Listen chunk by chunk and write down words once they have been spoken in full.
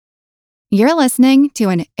You're listening to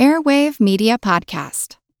an Airwave Media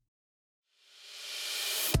Podcast.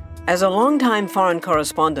 As a longtime foreign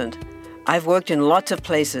correspondent, I've worked in lots of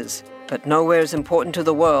places, but nowhere as important to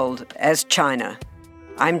the world as China.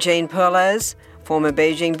 I'm Jane Perlez, former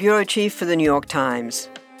Beijing bureau chief for the New York Times.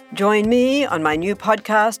 Join me on my new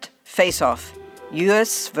podcast, Face Off,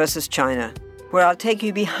 U.S. versus China, where I'll take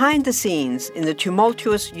you behind the scenes in the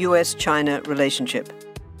tumultuous U.S.-China relationship.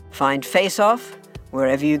 Find Face Off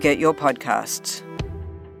wherever you get your podcasts.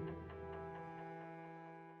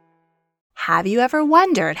 Have you ever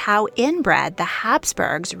wondered how inbred the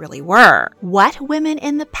Habsburgs really were? What women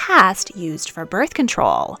in the past used for birth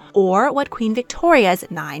control? Or what Queen Victoria's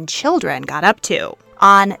 9 children got up to?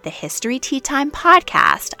 On the History Tea Time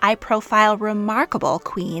podcast, I profile remarkable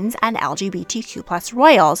queens and LGBTQ+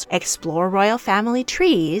 royals, explore royal family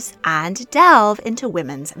trees, and delve into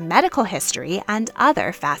women's medical history and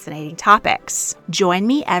other fascinating topics. Join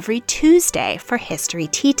me every Tuesday for History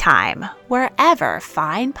Tea Time, wherever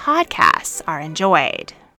fine podcasts are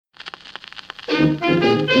enjoyed.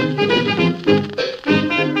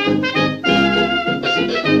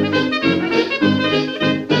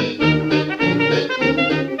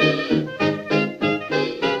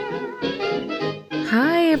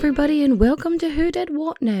 Everybody, and welcome to Who Did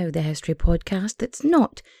What Now, the history podcast that's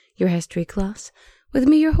not your history class, with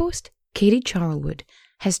me, your host, Katie Charlwood,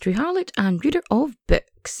 history harlot and reader of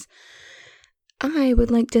books. I would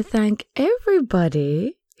like to thank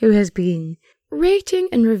everybody who has been rating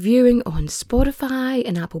and reviewing on Spotify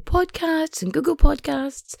and Apple Podcasts and Google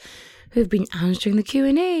Podcasts, who've been answering the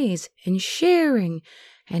Q&As and sharing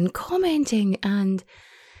and commenting, and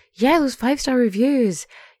yeah, those 5-star reviews.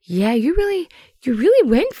 Yeah, you really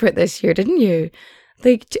went for it this year, didn't you?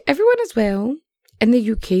 Like, to everyone as well in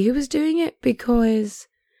the UK who was doing it, because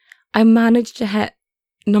I managed to hit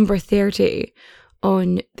number 30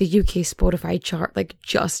 on the UK Spotify chart, like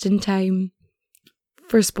just in time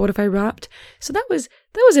for Spotify Wrapped. So that was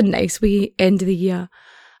a nice wee end of the year.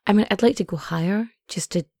 I mean, I'd like to go higher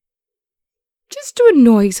just to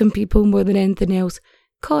annoy some people more than anything else,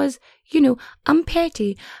 because, you know, I'm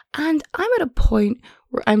petty and I'm at a point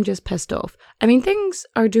where I'm just pissed off. I mean, things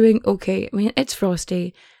are doing okay. I mean, it's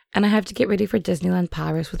frosty and I have to get ready for Disneyland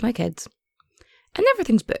Paris with my kids. And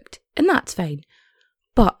everything's booked, and that's fine.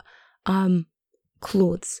 But,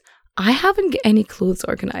 clothes. I haven't got any clothes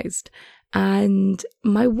organised. And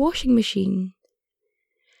my washing machine,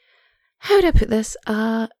 how do I put this?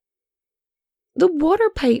 The water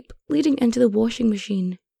pipe leading into the washing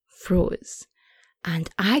machine froze.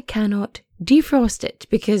 And I cannot defrost it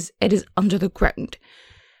because it is under the ground.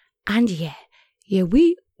 And yeah,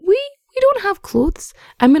 we don't have clothes.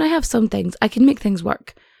 I mean, I have some things. I can make things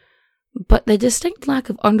work. But the distinct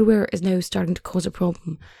lack of underwear is now starting to cause a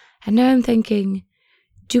problem. And now I'm thinking,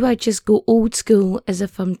 do I just go old school as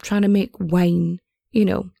if I'm trying to make wine? You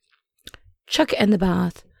know, chuck it in the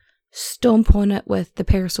bath, stomp on it with the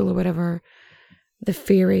Persil or whatever, the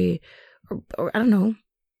fairy, or I don't know,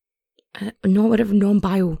 whatever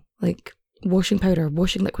non-bio, like washing powder,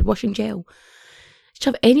 washing liquid, washing gel.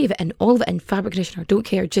 Shove any of it in, all of it in, fabric conditioner, don't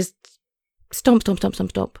care, just stomp.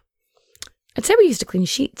 I'd say we used to clean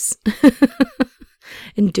sheets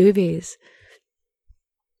and duvets.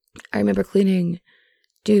 I remember cleaning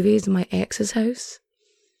duvets in my ex's house,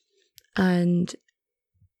 and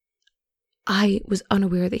I was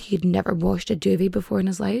unaware that he had never washed a duvet before in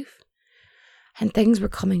his life, and things were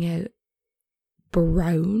coming out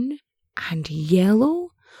brown and yellow.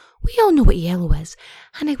 We all know what yellow is,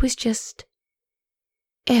 and it was just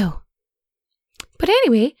ew. But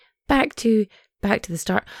anyway, back to the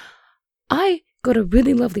start. I got a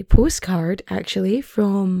really lovely postcard actually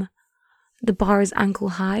from the Bars Ankle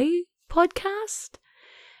High podcast.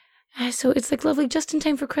 So it's like lovely just in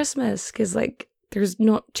time for Christmas, because like there's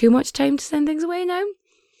not too much time to send things away now.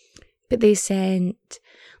 But they sent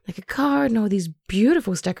like a card and all these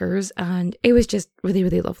beautiful stickers, and it was just really,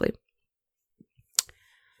 really lovely.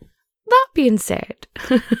 That being said,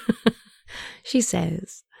 she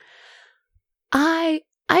says, I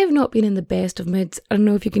have not been in the best of moods. I don't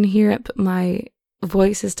know if you can hear it, but my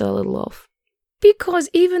voice is still a little off. Because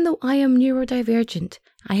even though I am neurodivergent,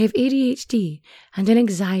 I have ADHD and an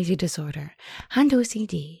anxiety disorder and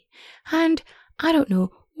OCD and, I don't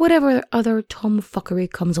know, whatever other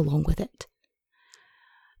tomfuckery comes along with it.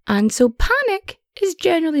 And so panic is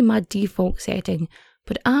generally my default setting,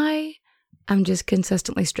 but I am just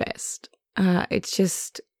consistently stressed. It's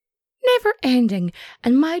just never ending,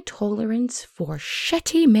 and my tolerance for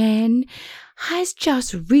shitty men has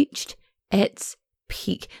just reached its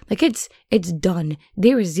peak. Like it's done.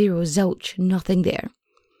 There is zero, zilch, nothing there.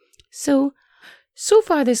 So So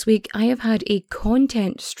far this week, I have had a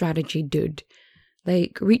content strategy dude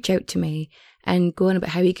reach out to me and go on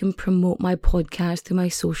about how he can promote my podcast through my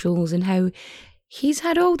socials and how he's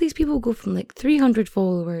had all these people go from 300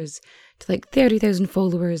 followers to 30,000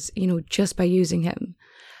 followers, just by using him.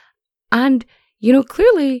 And,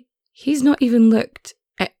 clearly he's not even looked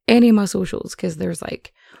at any of my socials, because there's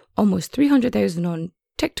almost 300,000 on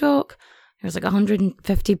TikTok. There's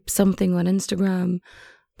 150 something on Instagram.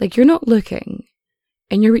 You're not looking.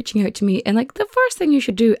 And you're reaching out to me, and the first thing you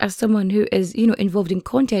should do as someone who is, involved in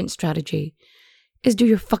content strategy is do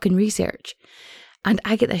your fucking research. And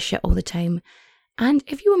I get this shit all the time. And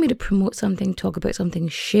if you want me to promote something, talk about something,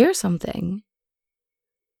 share something,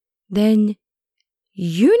 then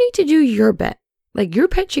you need to do your bit. You're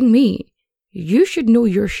pitching me. You should know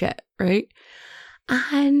your shit, right?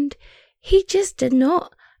 And he just did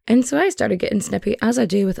not. And so I started getting snippy, as I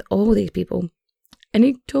do with all these people. And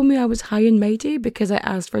he told me I was high and mighty because I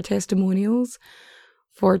asked for testimonials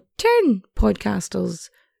for 10 podcasters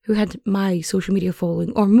who had my social media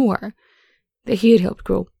following or more that he had helped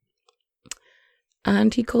grow.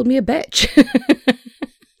 And he called me a bitch.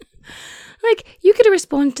 You could have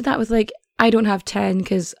responded to that with I don't have 10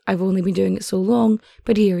 because I've only been doing it so long,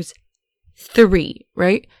 but here's 3,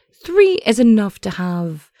 right? 3 is enough to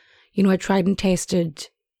have, a tried and tested,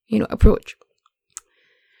 approach.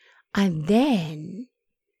 And then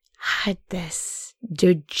had this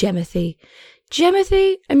dude, Jimothy.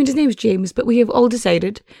 Jimothy, his name's James, but we have all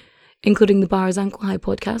decided, including the Bars Ankle High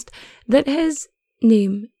podcast, that his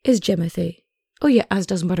name is Jimothy. Oh yeah, as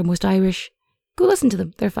does Murdermost Irish. Go listen to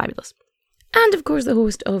them, they're fabulous. And of course the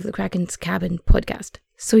host of the Kraken's Cabin podcast.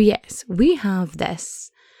 So yes, we have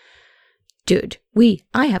this dude.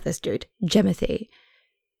 I have this dude, Jimothy,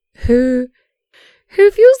 who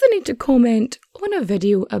feels the need to comment on a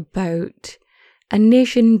video about a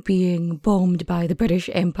nation being bombed by the British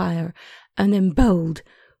Empire and then billed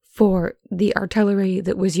for the artillery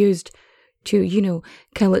that was used to,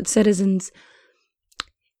 kill its citizens.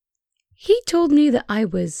 He told me that I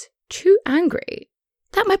was too angry,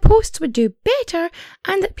 that my posts would do better,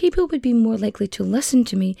 and that people would be more likely to listen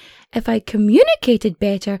to me if I communicated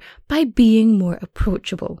better by being more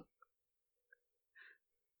approachable.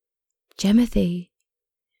 Jimothy,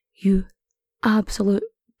 you absolute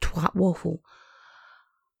twat waffle.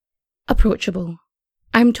 Approachable.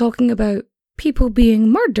 I'm talking about people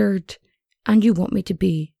being murdered, and you want me to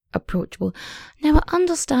be approachable. Now, I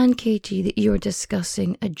understand, Katie, that you're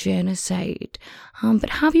discussing a genocide, but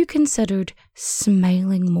have you considered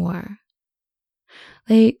smiling more?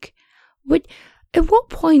 At what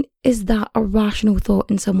point is that a rational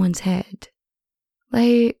thought in someone's head?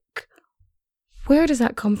 Where does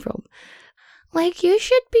that come from? You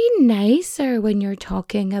should be nicer when you're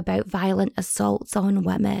talking about violent assaults on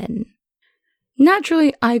women.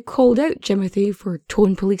 Naturally, I called out Jimothy for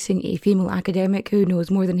tone policing a female academic who knows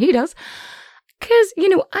more than he does. Because,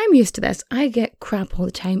 I'm used to this. I get crap all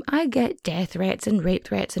the time. I get death threats and rape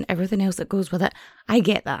threats and everything else that goes with it. I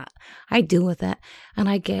get that. I deal with it. And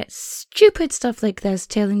I get stupid stuff like this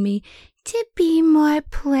telling me to be more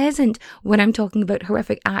pleasant when I'm talking about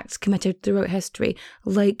horrific acts committed throughout history.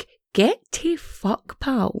 Get to fuck,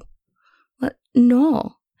 pal.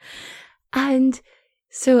 No. And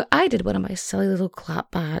so I did one of my silly little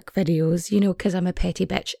clapback videos, because I'm a petty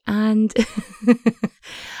bitch. And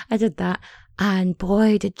I did that. And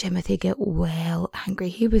boy, did Jimothy get well angry.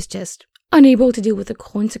 He was just unable to deal with the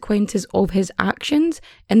consequences of his actions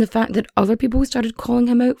and the fact that other people started calling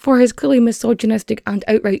him out for his clearly misogynistic and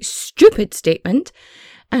outright stupid statement.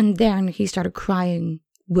 And then he started crying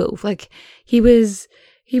wolf.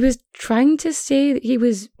 He was trying to say that he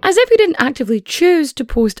was, as if he didn't actively choose to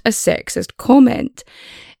post a sexist comment.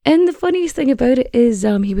 And the funniest thing about it is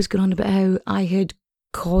he was going on about how I had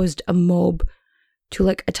caused a mob to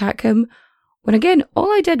attack him, when again, all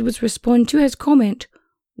I did was respond to his comment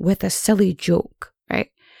with a silly joke,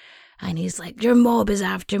 right? And he's like, your mob is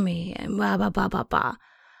after me, and blah, blah, blah, blah, blah.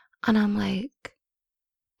 And I'm like,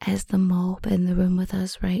 is the mob in the room with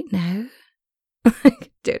us right now?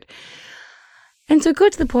 Dude. And so it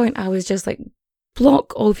got to the point I was just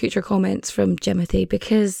block all future comments from Jimothy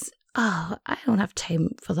because, I don't have time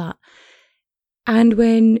for that. And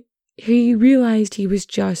when he realised he was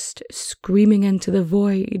just screaming into the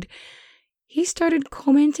void, he started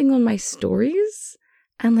commenting on my stories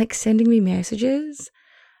and sending me messages.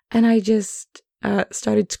 And I just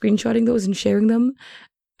started screenshotting those and sharing them.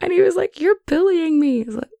 And he was like, you're bullying me. I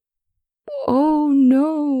was like, oh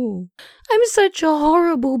no, I'm such a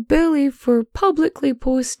horrible bully for publicly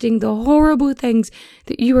posting the horrible things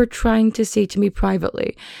that you are trying to say to me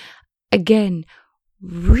privately. Again,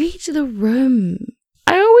 read the room.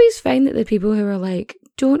 I always find that the people who are like,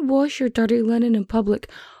 don't wash your dirty linen in public,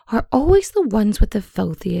 are always the ones with the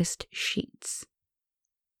filthiest sheets.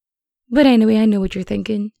 But anyway, I know what you're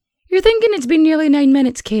thinking. You're thinking it's been nearly 9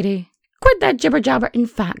 minutes, Katie. Quit that jibber jabber and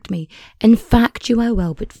fact me. In fact you I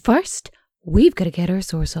will, but first, we've got to get our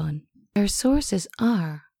source on. Our sources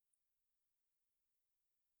are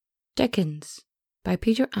Dickens by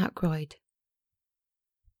Peter Ackroyd,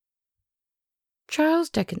 Charles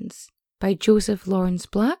Dickens by Joseph Lawrence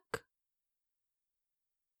Black,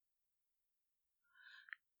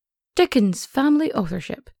 Dickens' Family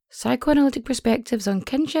Authorship, Psychoanalytic Perspectives on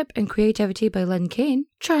Kinship and Creativity by Lynn Kane,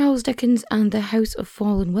 Charles Dickens and the House of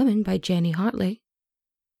Fallen Women by Jenny Hartley,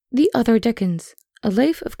 The Other Dickens, A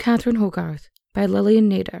Life of Catherine Hogarth by Lillian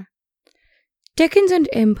Nader, Dickens and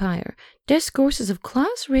Empire, Discourses of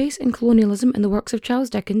Class, Race and Colonialism in the Works of Charles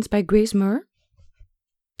Dickens by Grace Moore,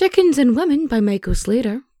 Dickens and Women by Michael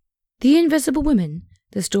Slater, The Invisible Woman,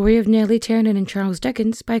 The Story of Nellie Ternan and Charles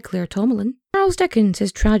Dickens by Claire Tomlin, Charles Dickens,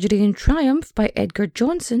 His Tragedy and Triumph by Edgar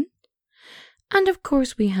Johnson, and of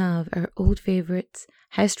course we have our old favourites,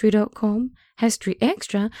 History.com, History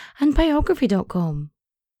Extra and Biography.com.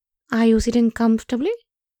 Are you sitting comfortably?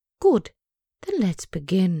 Good, then let's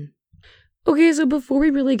begin. Okay, so before we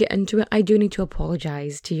really get into it, I do need to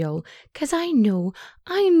apologise to y'all, because I know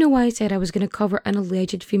I said I was going to cover an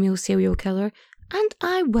alleged female serial killer, and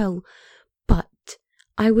I will, but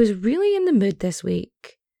I was really in the mood this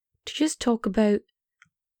week to just talk about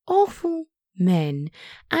awful men.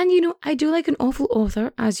 And I do like an awful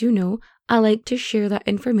author, as you know. I like to share that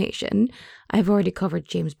information. I've already covered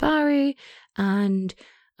James Barrie and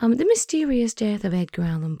the mysterious death of Edgar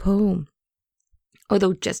Allan Poe.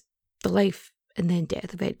 Although just the life and then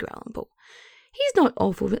death of Edgar Allan Poe. He's not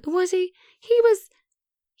awful, was he? He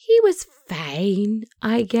was fine,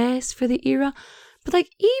 I guess, for the era. But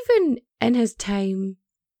even in his time,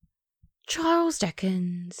 Charles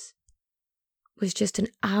Dickens was just an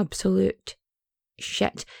absolute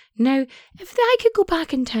shit. Now, if I could go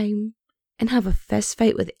back in time and have a fist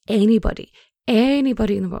fight with anybody in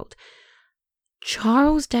the world,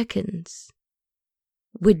 Charles Dickens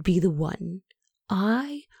would be the one.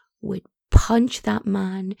 I would punch that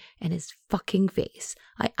man in his fucking face.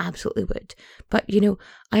 I absolutely would. But,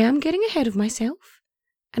 I am getting ahead of myself,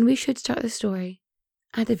 and we should start the story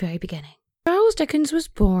at the very beginning. Charles Dickens was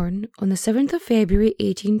born on the 7th of February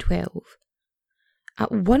 1812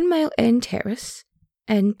 at 1 Mile End Terrace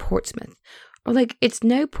in Portsmouth. Or it's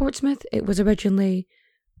now Portsmouth, it was originally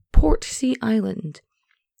Portsea Island.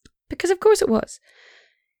 Because of course it was.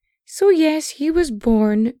 So yes, he was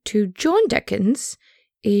born to John Dickens,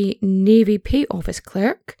 a Navy Pay Office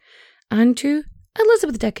clerk, and to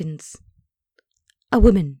Elizabeth Dickens, a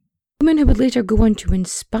woman who would later go on to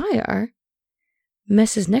inspire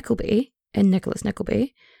Mrs. Nickleby in Nicholas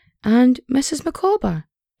Nickleby and Mrs. Micawber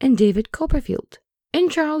in David Copperfield.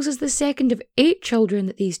 And Charles is the second of 8 children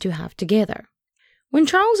that these two have together. When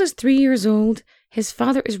Charles is 3 years old, his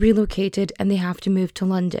father is relocated and they have to move to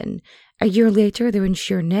London. A year later, they're in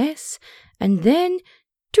Sheerness, and then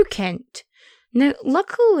to Kent. Now,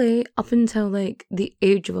 luckily, up until the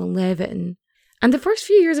age of 11, and the first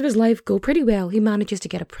few years of his life go pretty well. He manages to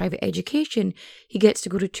get a private education. He gets to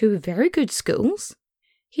go to 2 very good schools.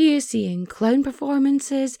 He is seeing clown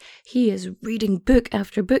performances. He is reading book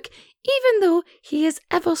after book, even though he is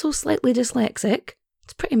ever so slightly dyslexic.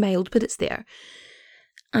 It's pretty mild, but it's there.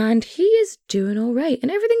 And he is doing all right, and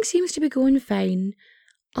everything seems to be going fine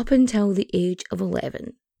up until the age of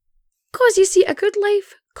 11. Because, you see, a good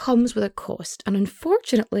life comes with a cost, and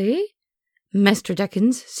unfortunately, Mr.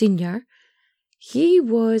 Dickens, Sr., he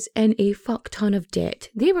was in a fuck ton of debt.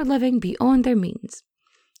 They were living beyond their means.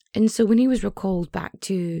 And so when he was recalled back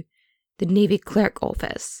to the Navy clerk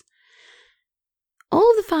office, all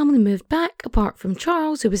of the family moved back, apart from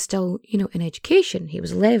Charles, who was still, in education. He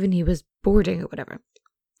was 11, he was boarding or whatever.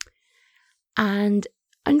 And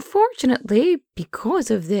unfortunately,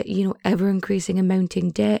 because of the, ever-increasing and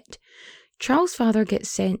mounting debt, Charles' father gets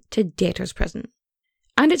sent to debtor's prison.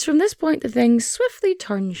 And it's from this point that things swiftly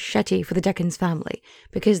turn shitty for the Dickens family,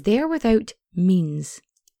 because they're without means.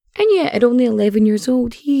 And yet, at only 11 years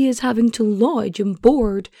old, he is having to lodge and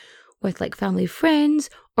board with family friends,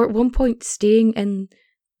 or at one point staying in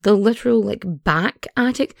the literal back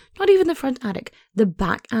attic, not even the front attic, the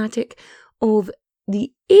back attic of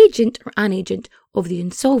the agent or an agent of the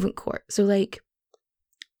insolvent court. So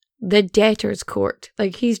the debtor's court.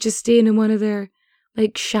 He's just staying in one of their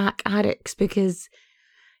shack attics because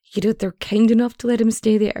they're kind enough to let him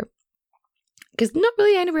stay there, because not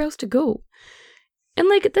really anywhere else to go. And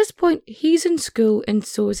at this point, he's in school, and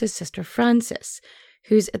so is his sister Frances,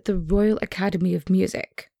 who's at the Royal Academy of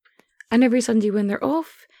Music. And every Sunday when they're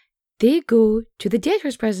off, they go to the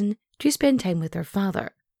debtor's prison to spend time with their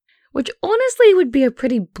father. Which honestly would be a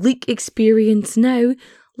pretty bleak experience now,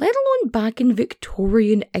 let alone back in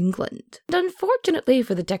Victorian England. And unfortunately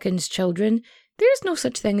for the Dickens children, there's no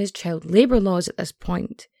such thing as child labour laws at this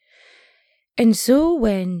point. And so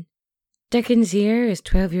when Dickens here is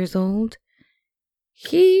 12 years old,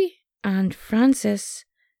 he and Frances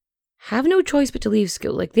have no choice but to leave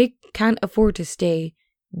school. Like, they can't afford to stay.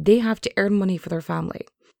 They have to earn money for their family.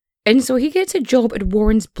 And so he gets a job at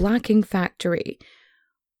Warren's blacking factory,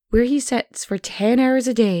 where he sits for 10 hours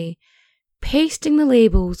a day, pasting the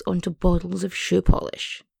labels onto bottles of shoe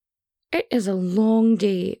polish. It is a long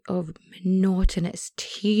day of monotonous,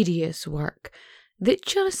 tedious work that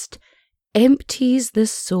just empties the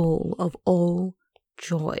soul of all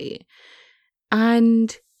joy.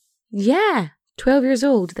 And yeah, 12 years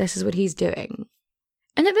old, this is what he's doing.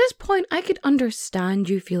 And at this point, I could understand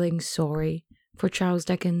you feeling sorry for Charles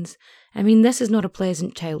Dickens. I mean, this is not a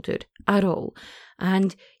pleasant childhood at all.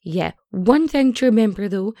 And yeah, one thing to remember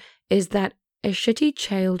though is that a shitty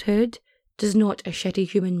childhood does not a shitty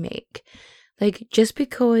human make. Like, just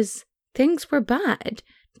because things were bad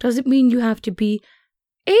doesn't mean you have to be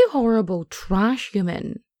a horrible trash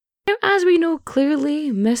human. Now, as we know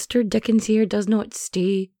clearly, Mr. Dickens here does not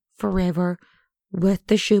stay forever with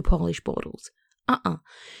the shoe polish bottles.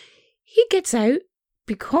 He gets out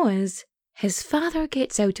because his father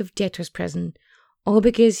gets out of debtor's prison, all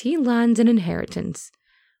because he lands an inheritance.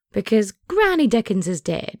 Because Granny Dickens is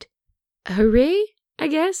dead. Hooray, I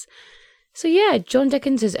guess. So yeah, John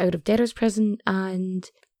Dickens is out of debtor's prison, and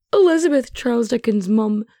Elizabeth, Charles Dickens'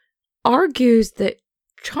 mum, argues that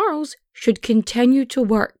Charles should continue to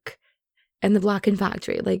work in the blacking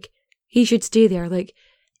factory. Like, he should stay there. Like,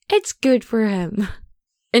 it's good for him.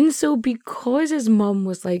 And so because his mum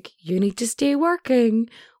was like, you need to stay working,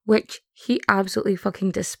 which he absolutely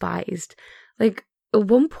fucking despised. Like, at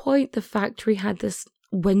one point, the factory had this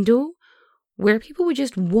window where people would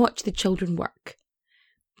just watch the children work.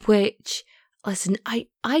 Which, listen, I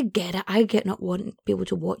get it. I get not wanting to be able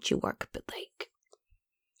to watch you work, but like,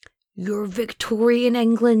 you're Victorian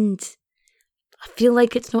England. I feel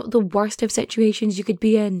like it's not the worst of situations you could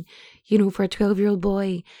be in, you know, for a 12-year-old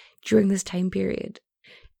boy during this time period.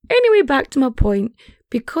 Anyway, back to my point.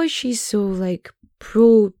 Because she's so, like,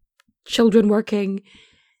 pro-children working,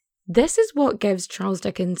 this is what gives Charles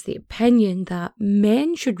Dickens the opinion that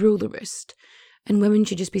men should rule the roost and women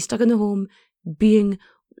should just be stuck in the home being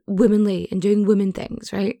womanly and doing women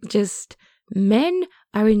things, right? Just men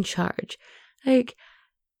are in charge. Like,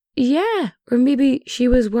 yeah, or maybe she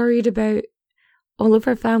was worried about all of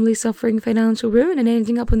her family suffering financial ruin and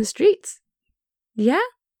ending up on the streets. Yeah?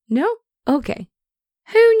 No? Okay.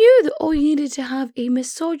 Who knew that all you needed to have a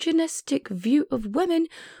misogynistic view of women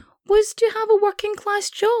was to have a working class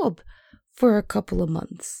job for a couple of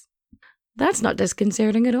months? That's not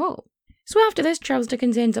disconcerting at all. So after this, Charles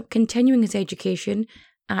Dickens ends up continuing his education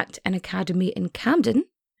at an academy in Camden,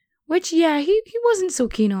 which, yeah, he wasn't so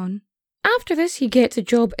keen on. After this, he gets a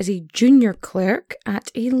job as a junior clerk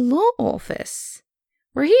at a law office,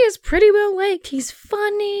 where he is pretty well liked. He's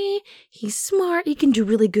funny, he's smart, he can do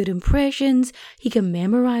really good impressions, he can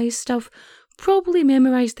memorize stuff, probably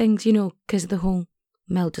memorize things, you know, because of the whole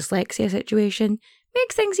mild dyslexia situation.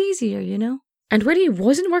 Makes things easier, you know. And when he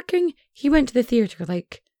wasn't working, he went to the theatre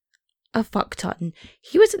like a fuck ton.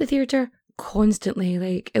 He was at the theatre constantly.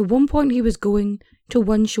 Like, at one point he was going to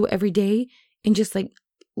one show every day and just like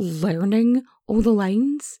learning all the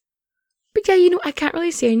lines. But yeah, you know, I can't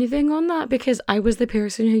really say anything on that because I was the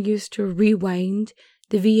person who used to rewind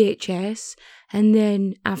the VHS, and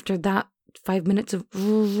then after that 5 minutes of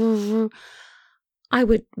I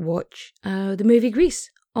would watch the movie Grease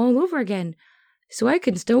all over again. So I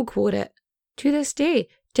can still quote it to this day.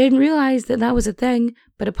 Didn't realise that that was a thing,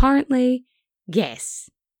 but apparently, yes.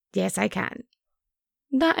 Yes, I can.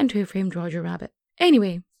 That and Who Framed Roger Rabbit.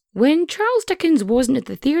 Anyway, when Charles Dickens wasn't at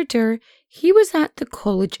the theatre, he was at the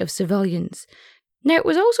College of Civilians. Now, it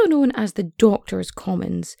was also known as the Doctors'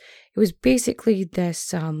 Commons. It was basically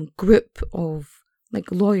this group of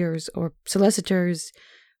like lawyers or solicitors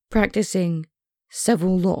practicing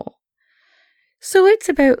civil law. So it's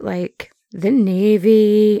about like the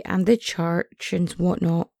Navy and the church and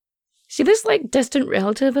whatnot. See, this like distant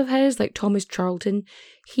relative of his, like Thomas Charlton,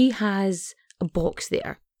 he has a box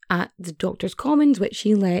there at the Doctors' Commons, which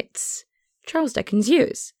he lets Charles Dickens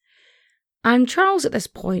use. And Charles, at this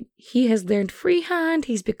point, he has learned freehand,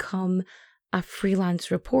 he's become a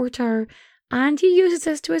freelance reporter, and he uses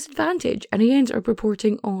this to his advantage, and he ends up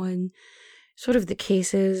reporting on sort of the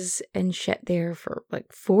cases and shit there for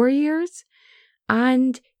like 4 years.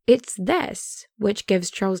 And it's this which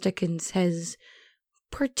gives Charles Dickens his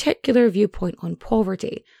particular viewpoint on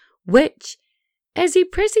poverty, which is a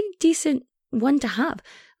pretty decent one to have.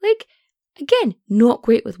 Like, again, not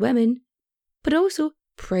great with women, but also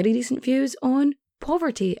pretty decent views on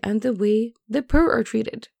poverty and the way the poor are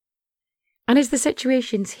treated. And it's the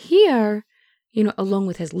situations here, along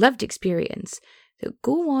with his lived experience, that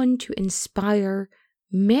go on to inspire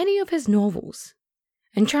many of his novels.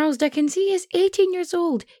 And Charles Dickens, he is 18 years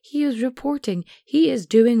old. He is reporting. He is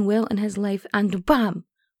doing well in his life and bam,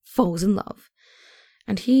 falls in love.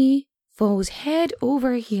 And he falls head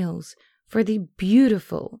over heels for the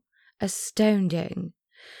beautiful, astounding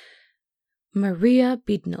Maria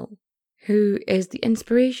Beadnell, who is the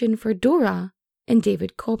inspiration for Dora in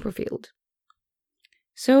David Copperfield.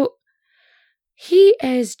 So he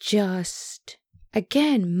is just,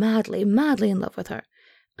 again, madly, madly in love with her.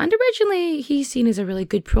 And originally, he's seen as a really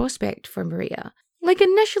good prospect for Maria. Like,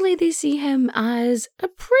 initially, they see him as a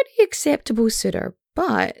pretty acceptable suitor,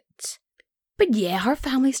 but yeah, her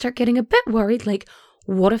family start getting a bit worried, like,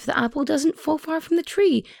 what if the apple doesn't fall far from the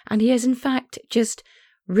tree, and he is, in fact, just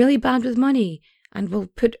really bad with money, and will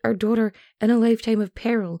put our daughter in a lifetime of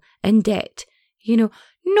peril and debt?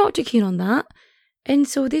 Not too keen on that. And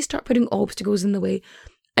so they start putting obstacles in the way.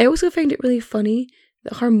 I also find it really funny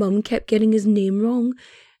that her mum kept getting his name wrong.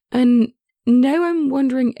 And now I'm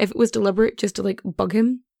wondering if it was deliberate just to, like, bug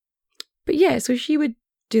him. But yeah, so she would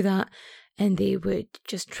do that, and they would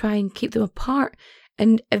just try and keep them apart.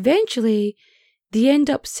 And eventually, they end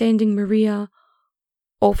up sending Maria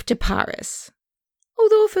off to Paris.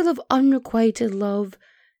 Although full of unrequited love,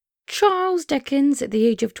 Charles Dickens, at the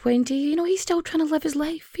age of 20, he's still trying to live his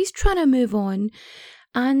life. He's trying to move on.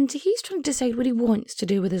 And he's trying to decide what he wants to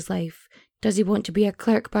do with his life. Does he want to be a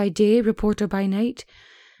clerk by day, reporter by night?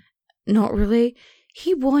 Not really.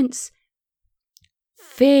 He wants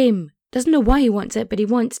fame. Doesn't know why he wants it, but he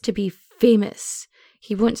wants to be famous.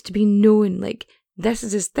 He wants to be known. Like, this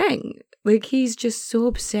is his thing. Like, he's just so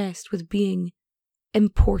obsessed with being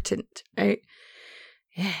important, right?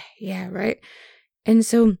 Yeah, right? And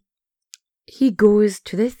so he goes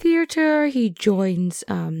to the theatre, he joins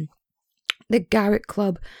the Garrick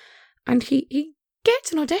Club, and he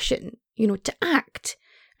gets an audition, to act.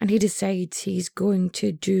 And he decides he's going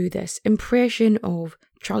to do this impression of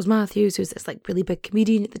Charles Matthews, who's this, like, really big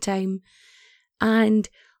comedian at the time. And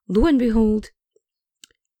lo and behold,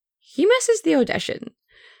 he misses the audition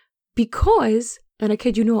because, and I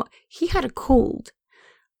kid you not, he had a cold.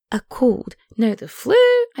 A cold. Now, the flu,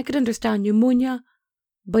 I could understand, pneumonia,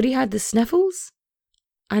 but he had the sniffles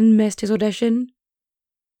and missed his audition.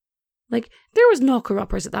 Like, there was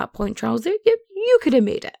knocker-uppers at that point, Charles. You could have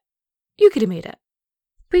made it. You could have made it.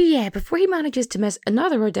 But yeah, before he manages to miss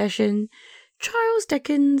another audition, Charles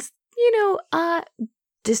Dickens,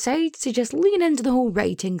 decides to just lean into the whole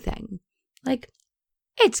writing thing. Like,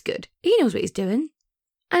 it's good. He knows what he's doing.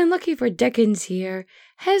 And lucky for Dickens here,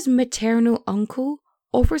 his maternal uncle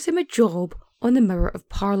offers him a job on the Mirror of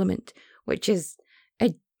Parliament, which is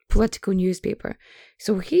a political newspaper.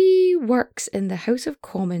 So he works in the House of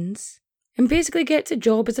Commons and basically gets a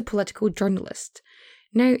job as a political journalist.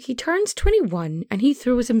 Now, he turns 21 and he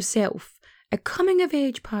throws himself a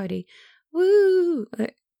coming-of-age party. Woo!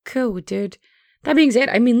 Cool, dude. That being said,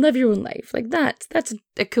 live your own life. Like, that's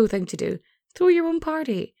a cool thing to do. Throw your own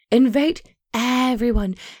party. Invite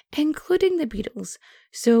everyone, including the Beatles.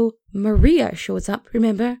 So Maria shows up,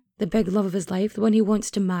 remember? The big love of his life, the one he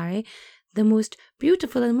wants to marry. The most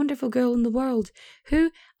beautiful and wonderful girl in the world,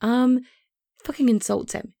 who, fucking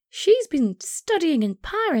insults him. She's been studying in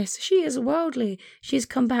Paris. She is worldly. She's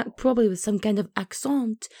come back probably with some kind of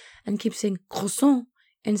accent and keeps saying croissant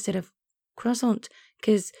instead of croissant.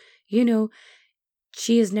 Because,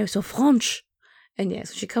 she is now so French. And yeah,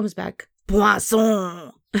 so she comes back.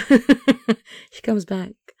 Poisson! She comes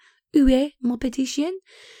back. Où est mon petit chien?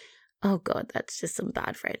 Oh God, that's just some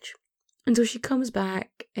bad French. And so she comes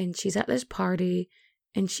back and she's at this party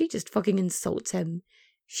and she just fucking insults him.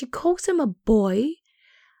 She calls him a boy.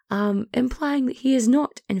 Implying that he is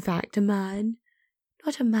not, in fact, a man.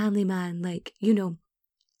 Not a manly man, like,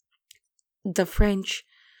 the French.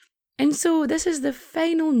 And so this is the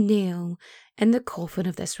final nail in the coffin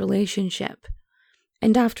of this relationship.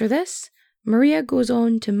 And after this, Maria goes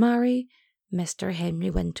on to marry Mr. Henry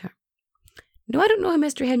Winter. Now, I don't know who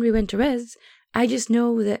Mr. Henry Winter is. I just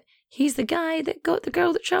know that he's the guy that got the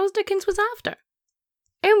girl that Charles Dickens was after.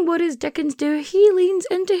 And what does Dickens do? He leans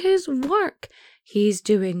into his work. He's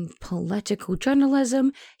doing political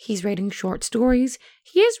journalism. He's writing short stories.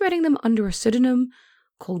 He is writing them under a pseudonym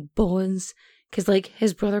called Boz, because like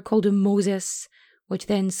his brother called him Moses, which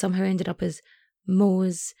then somehow ended up as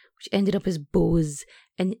Mose, which ended up as Boz.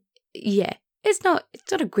 And yeah, it's not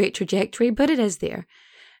a great trajectory, but it is there.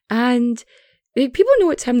 And people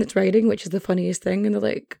know it's him that's writing, which is the funniest thing. And they're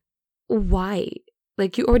like, why?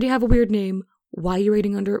 Like, you already have a weird name. Why are you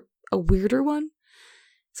writing under a weirder one?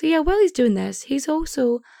 So yeah, while he's doing this, he's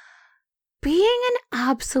also being an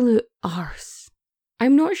absolute arse.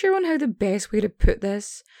 I'm not sure on how the best way to put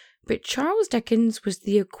this, but Charles Dickens was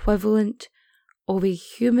the equivalent of a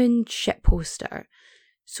human shitposter.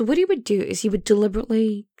 So what he would do is he would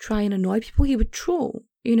deliberately try and annoy people. He would troll,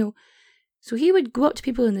 So he would go up to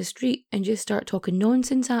people in the street and just start talking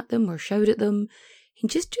nonsense at them or shout at them and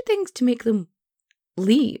just do things to make them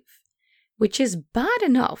leave, which is bad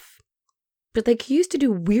enough. But like, he used to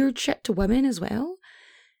do weird shit to women as well.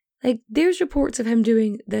 Like, there's reports of him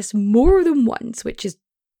doing this more than once, which is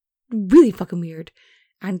really fucking weird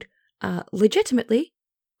and legitimately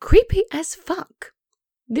creepy as fuck.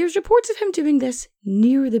 There's reports of him doing this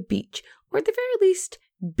near the beach, or at the very least,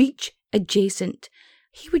 beach adjacent.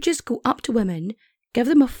 He would just go up to women, give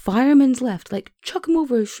them a fireman's lift, like chuck them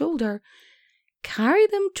over his shoulder, carry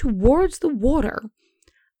them towards the water,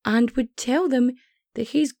 and would tell them that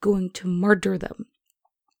he's going to murder them.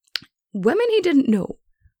 Women he didn't know,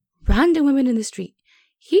 random women in the street,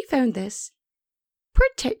 he found this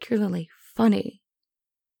particularly funny.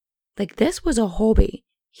 Like, this was a hobby.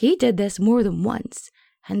 He did this more than once,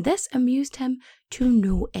 and this amused him to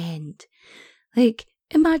no end. Like,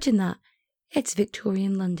 imagine that. It's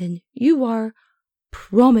Victorian London. You are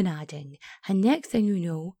promenading, and next thing you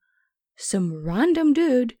know, some random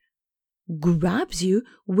dude grabs you,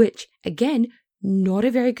 which, again, not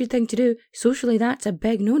a very good thing to do. Socially, that's a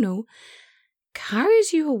big no-no.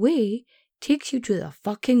 Carries you away, takes you to the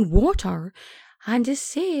fucking water, and is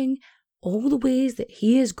saying all the ways that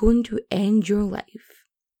he is going to end your life.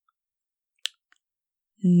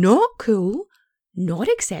 Not cool, not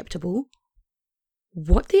acceptable.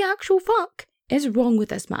 What the actual fuck is wrong with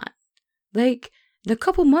this man? Like, the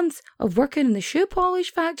couple months of working in the shoe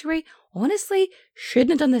polish factory, honestly,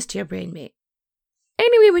 shouldn't have done this to your brain, mate.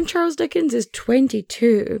 Anyway, when Charles Dickens is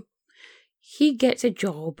 22, he gets a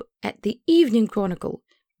job at the Evening Chronicle.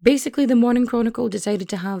 Basically, the Morning Chronicle decided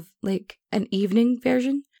to have, like, an evening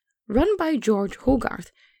version, run by George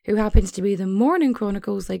Hogarth, who happens to be the Morning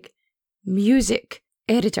Chronicle's, like, music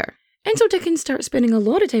editor. And so Dickens starts spending a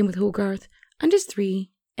lot of time with Hogarth and his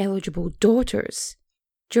 3 eligible daughters,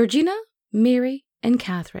 Georgina, Mary, and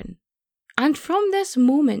Catherine. And from this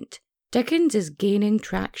moment, Dickens is gaining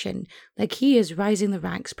traction. Like, he is rising the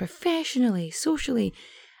ranks professionally, socially,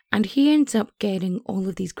 and he ends up getting all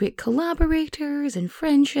of these great collaborators and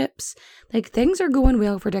friendships. Like, things are going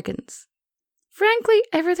well for Dickens. Frankly,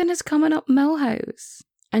 everything is coming up Millhouse.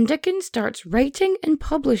 And Dickens starts writing and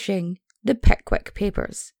publishing the Pickwick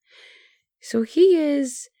Papers. So he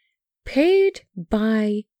is paid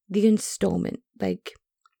by the installment, like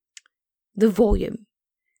the volume.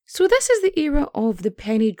 So this is the era of the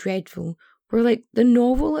penny dreadful, where like the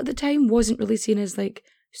novel at the time wasn't really seen as like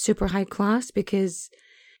super high class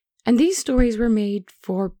and these stories were made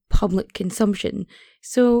for public consumption.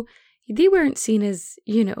 So they weren't seen as,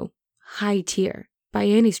 high tier by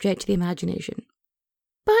any stretch of the imagination.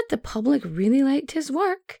 But the public really liked his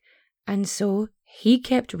work, and so he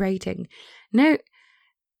kept writing. Now,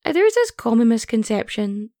 there's this common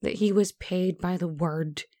misconception that he was paid by the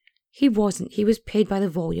word. He wasn't. He was paid by the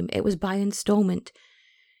volume. It was by installment.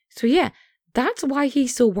 So yeah, that's why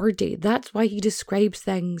he's so wordy. That's why he describes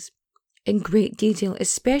things in great detail,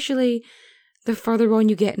 especially the further on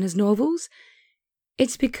you get in his novels.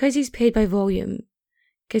 It's because he's paid by volume.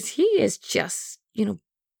 Because he is just,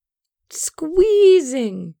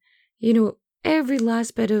 squeezing, every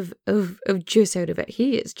last bit of juice out of it.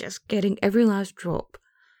 He is just getting every last drop.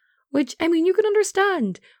 Which, you can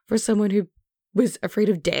understand for someone who was afraid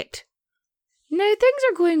of debt. Now, things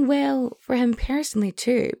are going well for him personally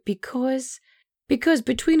too, because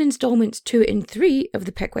between installments 2 and 3 of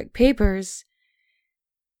the Pickwick Papers,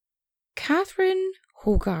 Catherine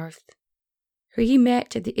Hogarth, who he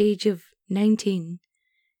met at the age of 19,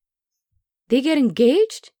 they get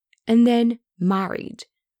engaged and then married.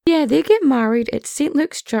 Yeah, they get married at St.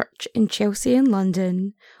 Luke's Church in Chelsea in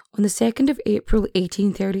London on the 2nd of April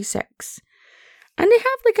 1836. And they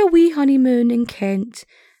have like a wee honeymoon in Kent,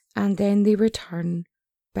 and then they return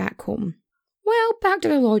back home. Well, back to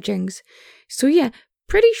their lodgings. So yeah,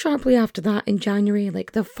 pretty sharply after that in January,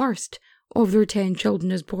 like the first of their 10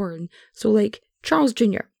 children is born. So like Charles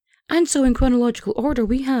Jr. And so in chronological order,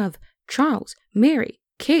 we have Charles, Mary,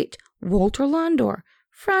 Kate, Walter Landor,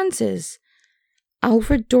 Francis,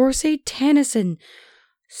 Alfred Dorsey Tennyson,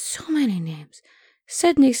 so many names,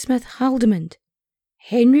 Sidney Smith Haldimand,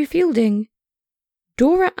 Henry Fielding,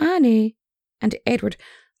 Dora Annie, and Edward.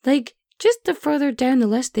 Like, just the further down the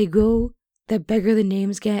list they go, the bigger the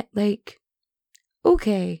names get. Like,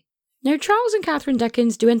 okay. Now, Charles and Catherine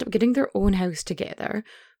Dickens do end up getting their own house together,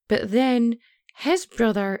 but then his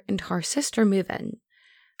brother and her sister move in.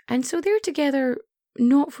 And so they're together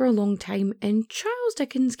not for a long time, and Charles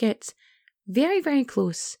Dickens gets very, very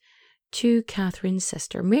close to Catherine's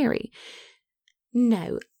sister Mary.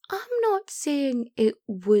 Now, I'm not saying it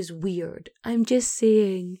was weird. I'm just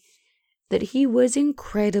saying that he was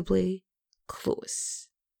incredibly close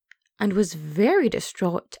and was very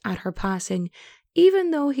distraught at her passing,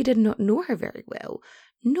 even though he did not know her very well,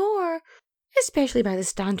 nor, especially by the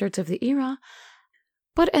standards of the era.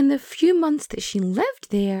 But in the few months that she lived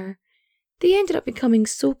there, they ended up becoming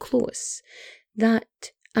so close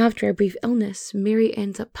that after a brief illness, Mary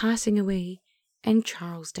ends up passing away in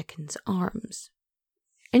Charles Dickens' arms.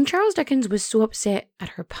 And Charles Dickens was so upset at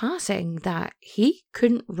her passing that he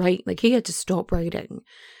couldn't write, like he had to stop writing,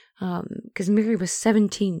 because Mary was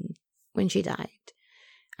 17 when she died.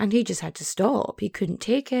 And he just had to stop. He couldn't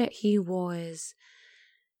take it. He was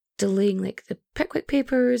delaying like the Pickwick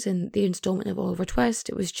Papers and the installment of Oliver Twist.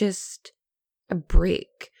 It was just a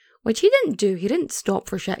break, which he didn't do. He didn't stop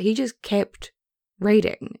for shit. He just kept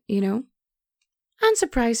writing, you know? And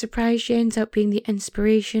surprise, surprise, she ends up being the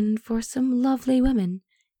inspiration for some lovely women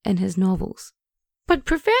in his novels. But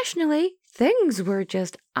professionally, things were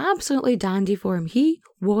just absolutely dandy for him. He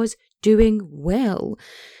was doing well.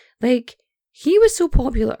 Like, he was so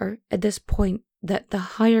popular at this point that the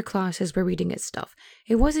higher classes were reading his stuff.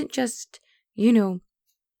 It wasn't just, you know,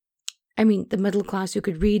 I mean, the middle class who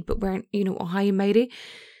could read but weren't, you know, high and mighty.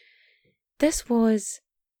 This was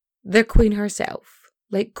the Queen herself,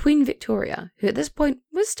 like Queen Victoria, who at this point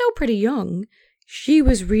was still pretty young. She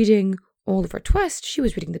was reading Oliver Twist, she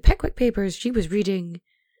was reading the Pickwick Papers, she was reading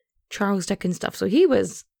Charles Dickens stuff, so he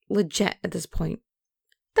was legit at this point.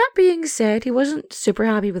 That being said, he wasn't super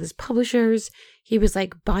happy with his publishers. He was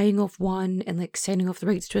like buying off one and like sending off the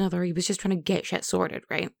rights to another. He was just trying to get shit sorted,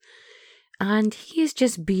 right? And he is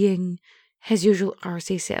just being his usual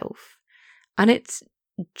arsey self. And it's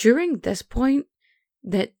during this point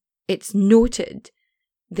that it's noted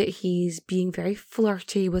that he's being very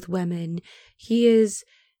flirty with women. He is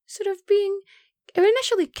sort of being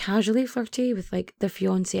initially casually flirty with like the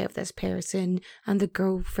fiancé of this person and the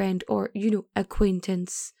girlfriend or, you know,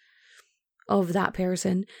 acquaintance of that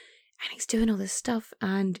person. And he's doing all this stuff,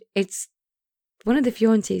 and it's one of the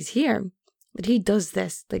fiancés here that he does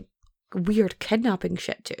this like weird kidnapping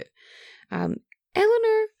shit to.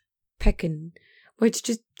 Eleanor Picken, which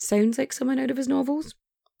just sounds like someone out of his novels.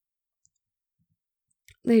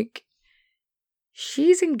 Like,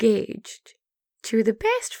 she's engaged to the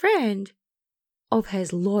best friend of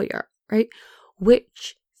his lawyer, right?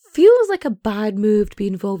 Which feels like a bad move to be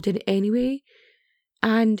involved in anyway.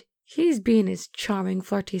 And he's being his charming,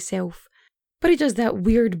 flirty self. But he does that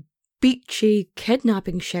weird, beachy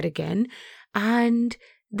kidnapping shit again. And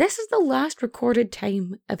this is the last recorded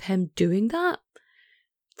time of him doing that.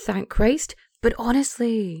 Thank Christ. But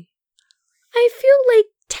honestly, I feel like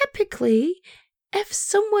typically, if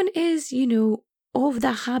someone is, you know, of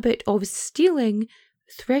the habit of stealing,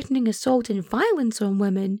 threatening assault and violence on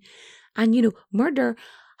women, and, you know, murder,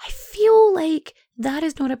 I feel like that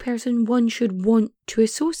is not a person one should want to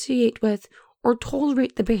associate with or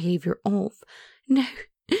tolerate the behaviour of. Now,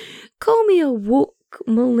 call me a woke,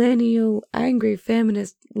 millennial, angry,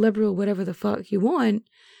 feminist, liberal, whatever the fuck you want,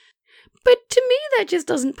 but to me that just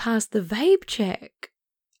doesn't pass the vibe check.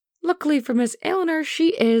 Luckily for Miss Eleanor, she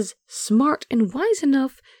is smart and wise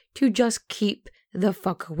enough to just keep the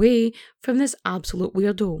fuck away from this absolute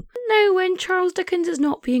weirdo. Now, when Charles Dickens is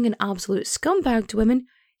not being an absolute scumbag to women,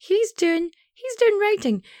 he's doing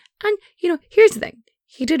writing. And, you know, here's the thing.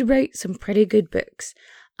 He did write some pretty good books.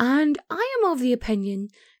 And I am of the opinion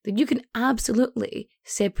that you can absolutely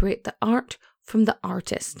separate the art from the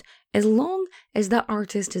artist, as long as that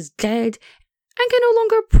artist is dead and can no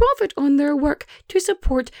longer profit on their work to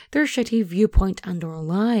support their shitty viewpoint and our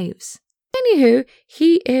lives. Anywho,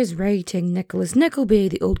 he is writing Nicholas Nickleby,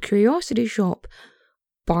 The Old Curiosity Shop,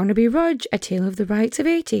 Barnaby Rudge, A Tale of the Riots of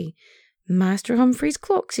 80, Master Humphrey's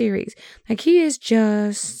Clock series. Like, he is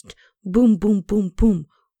just boom, boom, boom, boom,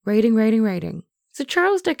 writing. So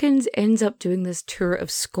Charles Dickens ends up doing this tour of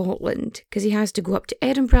Scotland because he has to go up to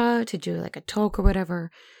Edinburgh to do like a talk or whatever.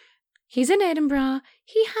 He's in Edinburgh.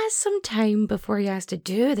 He has some time before he has to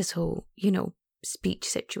do this whole, you know, speech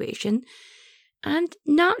situation. And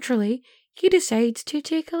naturally, he decides to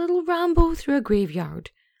take a little ramble through a graveyard,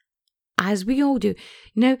 as we all do.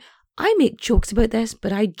 Now, I make jokes about this,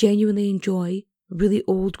 but I genuinely enjoy really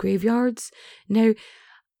old graveyards. Now,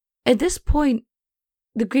 at this point,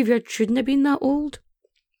 the graveyard shouldn't have been that old.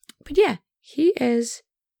 But yeah, he is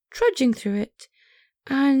trudging through it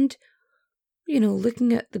and,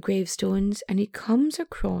 looking at the gravestones, and he comes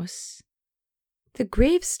across the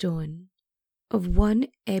gravestone of one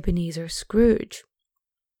Ebenezer Scrooge.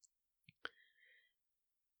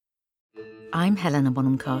 I'm Helena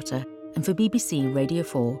Bonham Carter, and for BBC Radio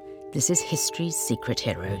 4, this is History's Secret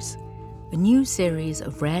Heroes, a new series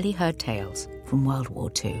of rarely heard tales from World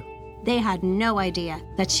War II. They had no idea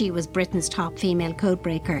that she was Britain's top female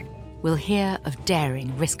codebreaker. We'll hear of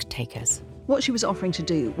daring risk-takers. What she was offering to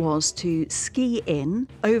do was to ski in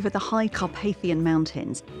over the high Carpathian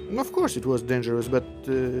mountains. Of course it was dangerous, but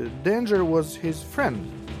danger was his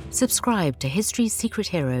friend. Subscribe to History's Secret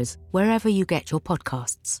Heroes wherever you get your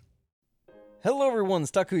podcasts. Hello everyone,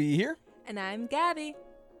 Takuya here. And I'm Gabby.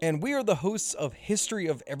 And we are the hosts of History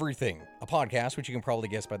of Everything, a podcast which you can probably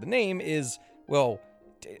guess by the name is,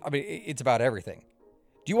 it's about everything.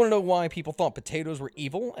 Do you want to know why people thought potatoes were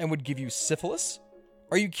evil and would give you syphilis?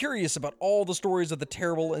 Are you curious about all the stories of the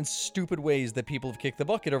terrible and stupid ways that people have kicked the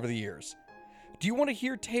bucket over the years? Do you want to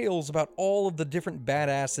hear tales about all of the different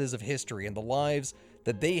badasses of history and the lives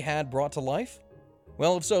that they had brought to life?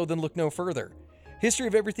 Well, if so, then look no further. History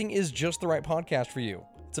of Everything is just the right podcast for you.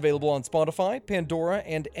 It's available on Spotify, Pandora,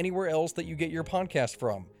 and anywhere else that you get your podcast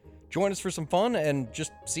from. Join us for some fun and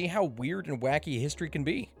just see how weird and wacky history can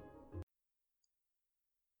be.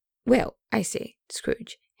 Well, I say,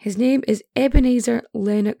 Scrooge. His name is Ebenezer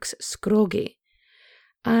Lennox Scroggie,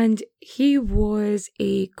 and he was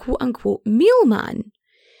a quote-unquote mealman.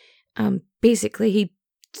 Basically, he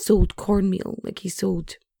sold cornmeal, he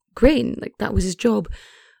sold grain, that was his job.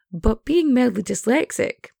 But being mildly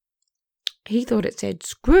dyslexic, he thought it said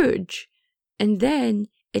Scrooge, and then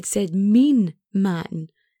it said mean man.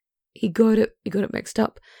 He got it mixed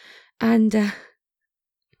up. And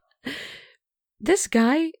this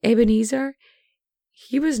guy, Ebenezer,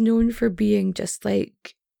 he was known for being just a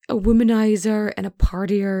womanizer and a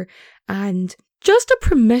partier and just a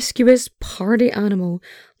promiscuous party animal.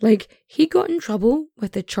 He got in trouble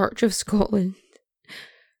with the Church of Scotland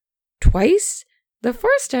twice. The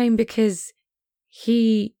first time because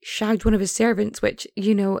he shagged one of his servants, which,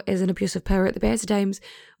 is an abuse of power at the best of times,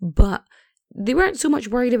 but they weren't so much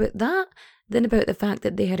worried about that than about the fact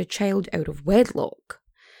that they had a child out of wedlock.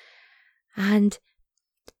 And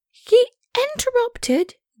he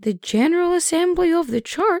interrupted the General Assembly of the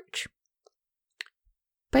Church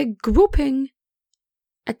by groping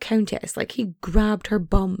a countess. He grabbed her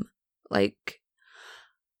bum. What?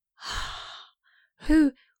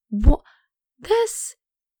 This?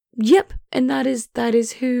 Yep, and that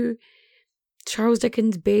is who Charles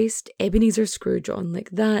Dickens based Ebenezer Scrooge on.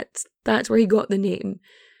 That's where he got the name,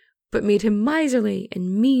 but made him miserly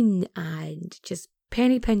and mean and just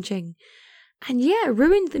penny pinching, and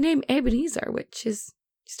ruined the name Ebenezer, which is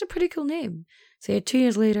just a pretty cool name. So 2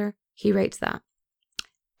 years later, he writes that.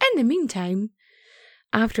 In the meantime,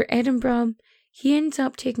 after Edinburgh, he ends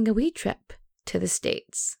up taking a wee trip to the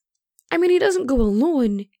States. He doesn't go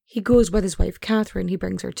alone. He goes with his wife, Catherine. He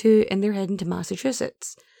brings her too, and they're heading to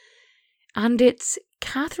Massachusetts. And it's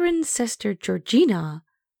Catherine's sister, Georgina,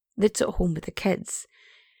 that's at home with the kids.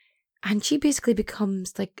 And she basically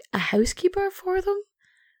becomes a housekeeper for them,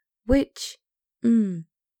 which, there's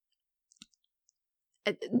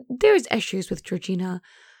issues with Georgina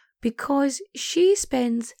because she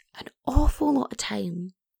spends an awful lot of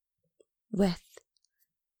time with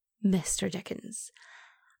Mr. Dickens.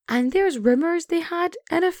 And there's rumours they had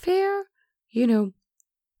an affair, and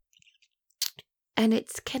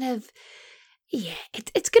it's kind of,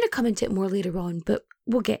 it's going to come into it more later on, but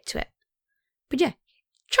we'll get to it. But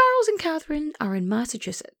Charles and Catherine are in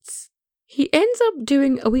Massachusetts. He ends up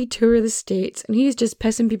doing a wee tour of the States, and he's just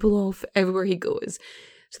pissing people off everywhere he goes.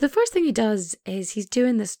 So the first thing he does is he's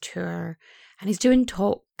doing this tour, and he's doing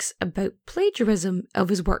talks about plagiarism of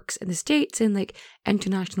his works in the States in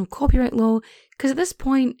international copyright law, because at this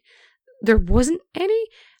point there wasn't any.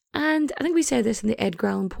 And I think we said this in the Edgar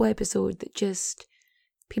Allan Poe episode that just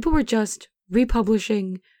people were just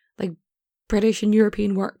republishing British and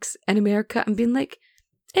European works in America and being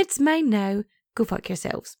it's mine now, go fuck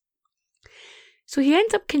yourselves. So he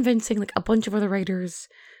ends up convincing a bunch of other writers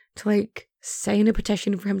to sign a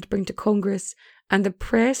petition for him to bring to Congress, and the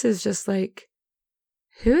press is just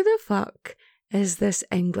who the fuck is this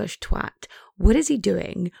English twat? What is he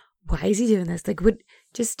doing? Why is he doing this?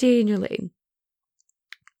 Just stay in your lane.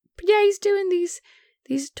 But he's doing these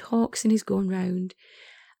these talks and he's going round.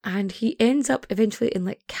 And he ends up eventually in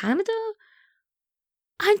like Canada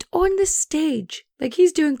and on the stage. Like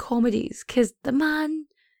he's doing comedies because the man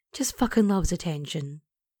just fucking loves attention.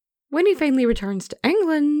 When he finally returns to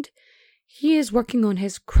England, he is working on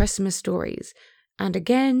his Christmas stories. And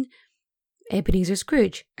again, Ebenezer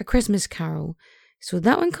Scrooge, A Christmas Carol. So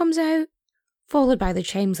that one comes out, followed by The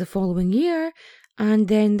Chimes the following year, and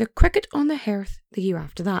then The Cricket on the Hearth the year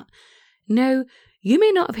after that. Now, you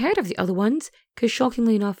may not have heard of the other ones, because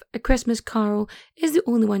shockingly enough, A Christmas Carol is the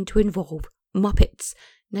only one to involve Muppets.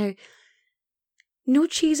 Now, No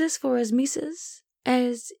Cheeses for Us Mises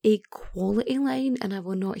is a quality line, and I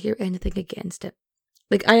will not hear anything against it.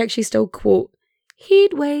 Like, I actually still quote,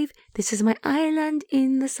 "Heat wave, this is my island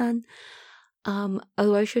in the sun."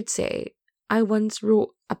 Although I should say, I once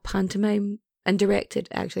wrote a pantomime and directed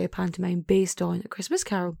actually a pantomime based on A Christmas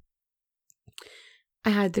Carol.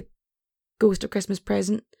 I had the Ghost of Christmas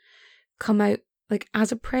Present come out like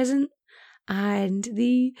as a present, and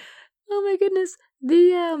the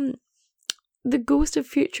Ghost of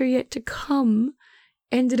Future Yet to Come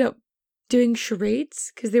ended up doing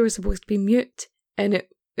charades because they were supposed to be mute, and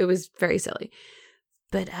it was very silly.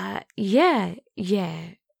 But yeah.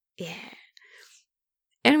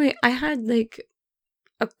 Anyway, I had like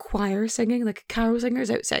a choir singing, like carol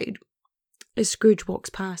singers outside as Scrooge walks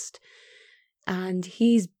past, and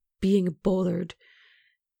he's being bothered,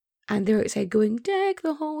 and they're outside going, "Deck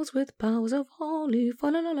the halls with boughs of holly, fa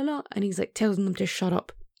la la la la," and he's like telling them to shut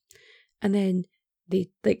up, and then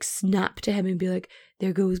they like snap to him and be like,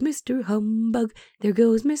 "There goes Mr. Humbug, there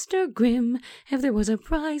goes Mr. Grim. If there was a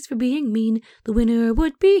prize for being mean, the winner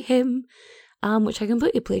would be him." Which I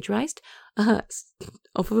completely plagiarised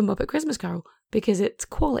off of a Muppet Christmas Carol because it's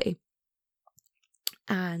quality.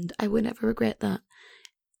 And I would never regret that.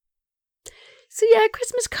 So yeah,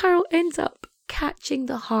 Christmas Carol ends up catching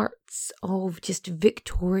the hearts of just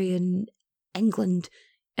Victorian England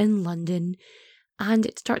in London, and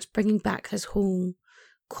it starts bringing back this whole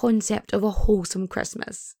concept of a wholesome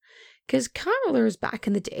Christmas. Because carolers back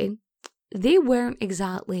in the day, they weren't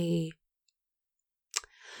exactly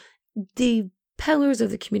the pillars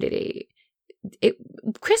of the community.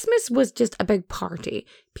 Christmas was just a big party.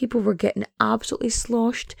 People were getting absolutely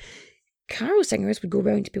sloshed. Carol singers would go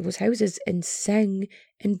round to people's houses and sing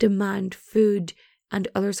and demand food and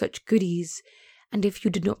other such goodies. And if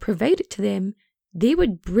you did not provide it to them, they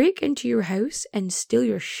would break into your house and steal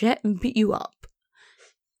your shit and beat you up.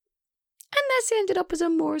 And this ended up as a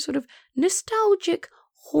more sort of nostalgic,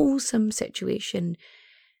 wholesome situation.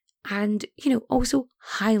 And, also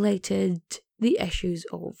highlighted the issues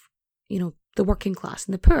of, the working class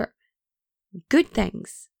and the poor. Good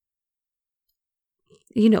things.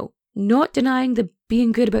 Not denying the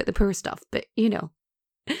being good about the poor stuff, but,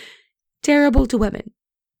 terrible to women.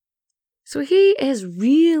 So he is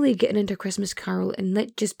really getting into Christmas Carol, and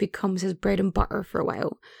that just becomes his bread and butter for a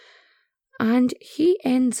while. And he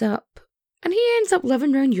ends up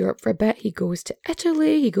living around Europe for a bit. He goes to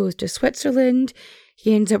Italy, he goes to Switzerland,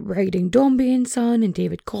 he ends up writing Dombey and Son and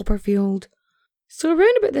David Copperfield. So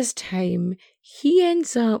around about this time, he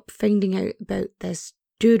ends up finding out about this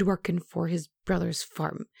dude working for his brother's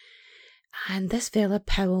farm. And this fella,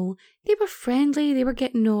 Powell, they were friendly, they were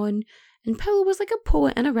getting on, and Powell was like a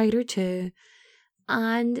poet and a writer too.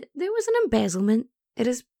 And there was an embezzlement at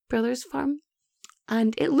his brother's farm,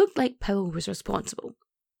 and it looked like Powell was responsible,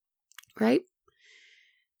 right?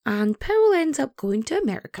 And Powell ends up going to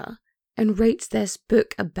America and writes this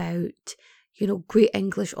book about, great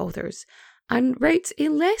English authors, and writes a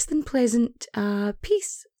less than pleasant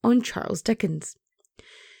piece on Charles Dickens.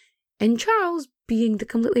 And Charles, being the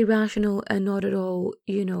completely rational and not at all,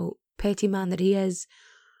 petty man that he is,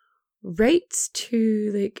 writes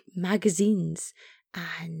to magazines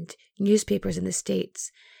and newspapers in the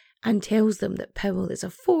States and tells them that Powell is a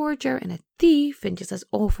forger and a thief and just this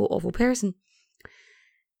awful, awful person.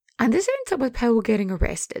 And this ends up with Powell getting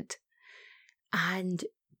arrested. And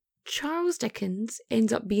Charles Dickens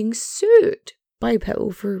ends up being sued by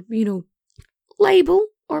Powell for, libel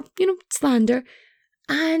or, slander.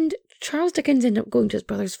 And Charles Dickens ended up going to his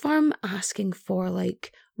brother's farm asking for,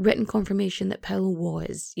 written confirmation that Powell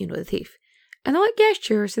was, the thief. And they're like, yeah,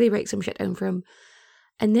 sure. So they write some shit down for him.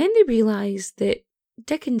 And then they realise that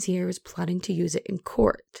Dickens here is planning to use it in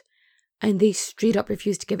court. And they straight up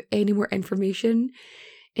refuse to give any more information.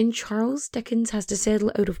 And Charles Dickens has to settle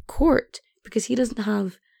it out of court because he doesn't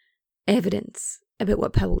have evidence about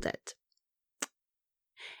what Powell did.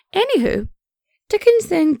 Anywho, Dickens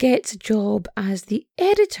then gets a job as the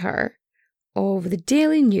editor of the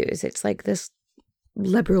Daily News. It's like this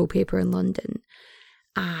liberal paper in London.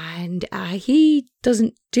 And he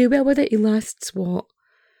doesn't do well with it. He lasts,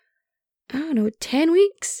 10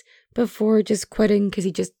 weeks before just quitting because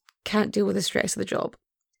he just can't deal with the stress of the job.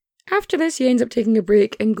 After this, he ends up taking a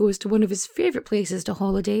break and goes to one of his favourite places to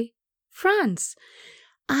holiday, France.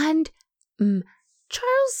 And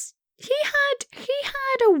Charles, he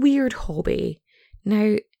had a weird hobby.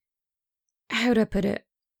 Now, how do I put it?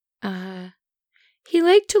 He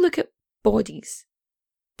liked to look at bodies,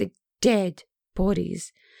 the dead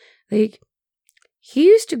bodies. Like, he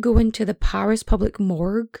used to go into the Paris public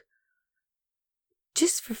morgue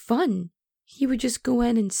just for fun. He would just go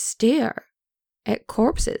in and stare at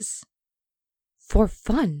corpses for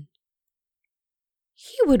fun.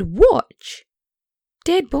 He would watch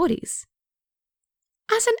dead bodies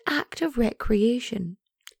as an act of recreation.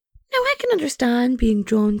 Now, I can understand being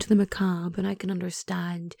drawn to the macabre, and I can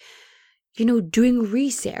understand, doing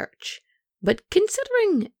research, but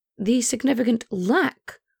considering the significant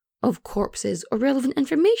lack of corpses or relevant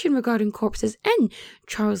information regarding corpses in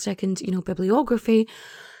Charles Dickens, bibliography,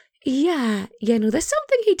 there's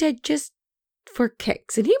something he did just for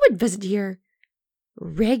kicks, and he would visit here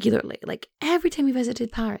regularly. Like, every time he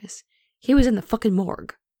visited Paris, he was in the fucking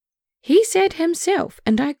morgue. He said himself,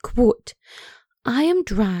 and I quote, "I am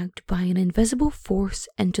dragged by an invisible force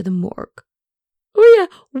into the morgue." Oh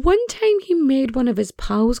yeah, one time he made one of his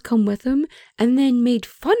pals come with him and then made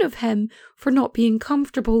fun of him for not being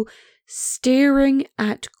comfortable staring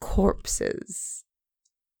at corpses.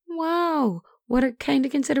 Wow, what a kind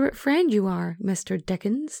of considerate friend you are, Mr.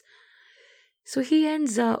 Dickens. So he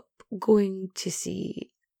ends up going to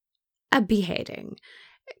see a beheading.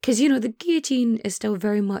 Because, the guillotine is still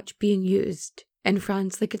very much being used in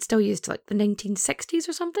France. Like, it's still used to, the 1960s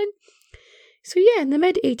or something. So yeah, in the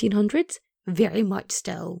mid-1800s, very much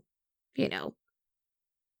still,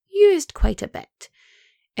 used quite a bit.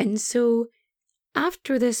 And so,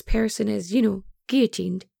 after this person is,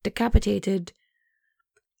 guillotined, decapitated,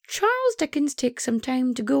 Charles Dickens takes some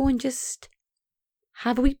time to go and just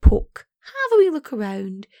have a wee poke, have a wee look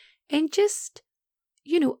around, and just,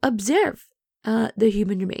 observe the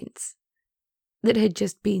human remains that had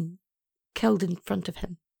just been killed in front of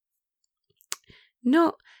him.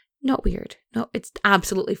 Not weird. No, it's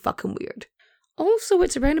absolutely fucking weird. Also,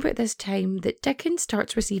 it's around about this time that Dickens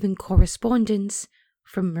starts receiving correspondence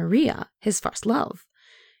from Maria, his first love.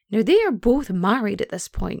 Now, they are both married at this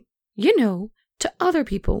point, to other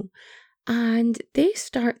people. And they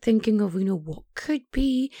start thinking of, what could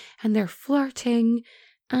be, and they're flirting,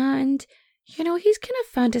 and, he's kind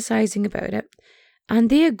of fantasizing about it. And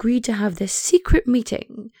they agree to have this secret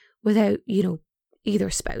meeting without, either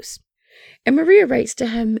spouse. And Maria writes to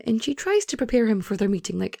him, and she tries to prepare him for their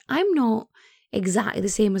meeting. Like, I'm not exactly the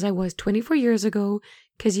same as I was 24 years ago,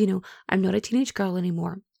 because, I'm not a teenage girl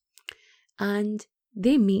anymore. And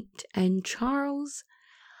they meet, and Charles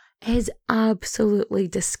is absolutely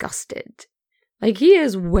disgusted. Like, he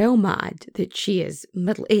is well mad that she is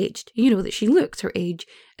middle-aged, that she looks her age,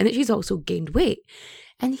 and that she's also gained weight.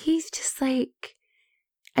 And he's just like,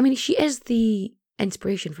 she is the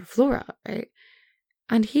inspiration for Flora, right?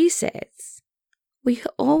 And he says, "We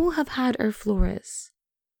all have had our Floras.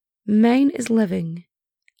 Mine is living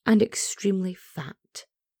and extremely fat."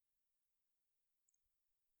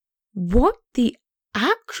 What the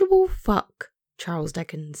actual fuck, Charles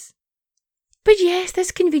Dickens? But yes,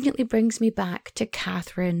 this conveniently brings me back to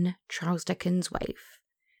Catherine, Charles Dickens' wife.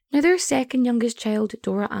 Now, their second youngest child,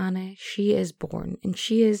 Dora Anna, she is born, and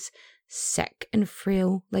she is sick and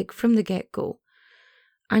frail, from the get-go.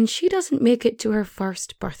 And she doesn't make it to her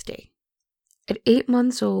first birthday. At 8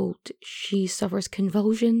 months old, she suffers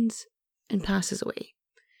convulsions and passes away.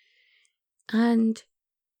 And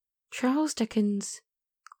Charles Dickens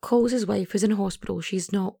calls his wife, who's in hospital,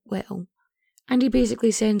 she's not well, and he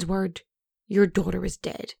basically sends word, "Your daughter is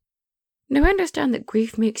dead." Now, I understand that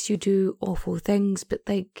grief makes you do awful things, but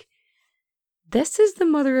this is the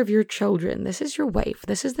mother of your children, this is your wife,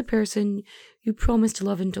 this is the person you promised to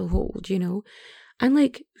love and to hold,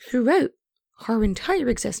 And throughout her entire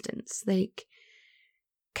existence,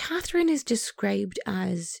 Catherine is described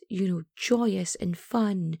as, joyous and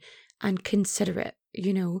fun and considerate,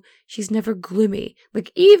 she's never gloomy.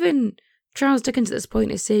 Even Charles Dickens at this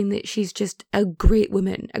point is saying that she's just a great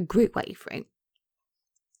woman, a great wife, right?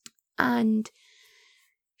 And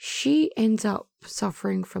she ends up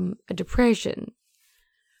suffering from a depression,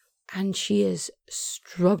 and she is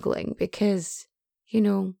struggling because,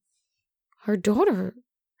 her daughter,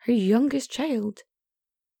 her youngest child,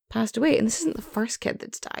 passed away. And this isn't the first kid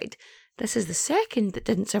that's died. This is the second that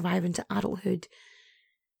didn't survive into adulthood.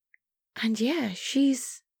 And yeah,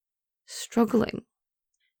 she's struggling.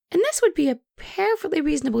 And this would be a perfectly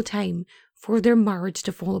reasonable time for their marriage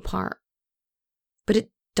to fall apart. But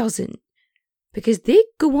it doesn't, because they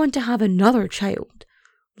go on to have another child.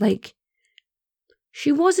 Like,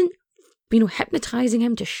 she wasn't, hypnotizing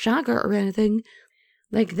him to shag her or anything.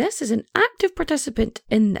 Like, this is an active participant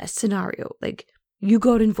in this scenario. Like, you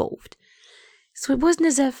got involved. So it wasn't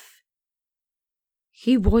as if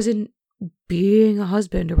he wasn't being a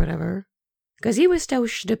husband or whatever, because he was still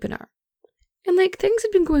snooping her. And, like, things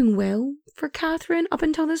had been going well for Catherine up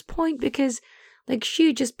until this point, because, like, she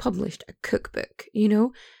had just published a cookbook,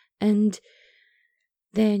 and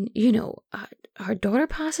then, her daughter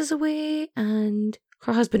passes away, and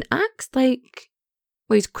her husband acts like,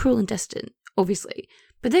 well, he's cruel and distant, obviously,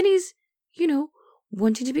 but then he's,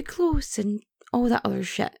 wanting to be close and all that other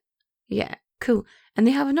shit. Yeah, cool. And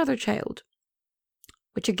they have another child,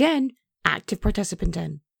 which again, active participant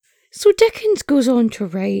in. So Dickens goes on to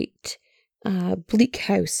write Bleak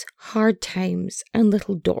House, Hard Times, and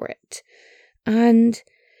Little Dorrit. And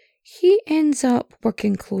he ends up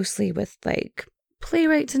working closely with, like,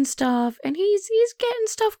 playwrights and stuff, and he's getting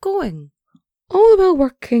stuff going. All the while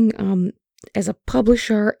working as a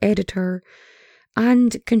publisher, editor,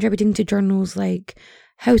 and contributing to journals like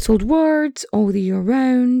Household Words, All the Year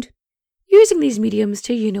Round, using these mediums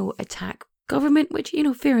to, attack government, which,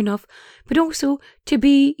 fair enough, but also to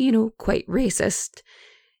be, quite racist.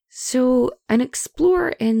 So an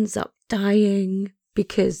explorer ends up dying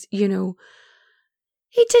because, he didn't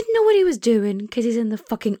know what he was doing because he's in the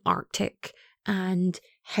fucking Arctic and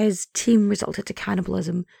his team resulted to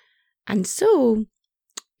cannibalism. And so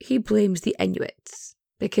he blames the Inuits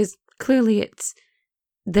because clearly it's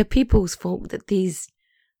the people's fault that these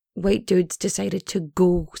white dudes decided to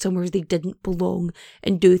go somewhere they didn't belong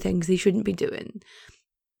and do things they shouldn't be doing.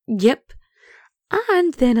 Yep.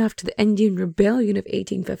 And then after the Indian Rebellion of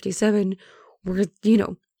 1857, where,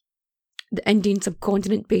 the Indian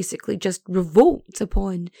subcontinent basically just revolts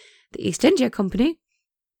upon the East India Company.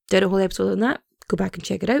 Did a whole episode on that. Go back and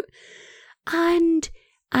check it out. And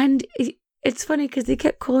it's funny because they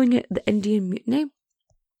kept calling it the Indian Mutiny.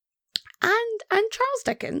 And Charles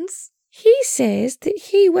Dickens, he says that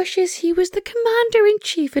he wishes he was the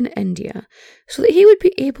commander-in-chief in India so that he would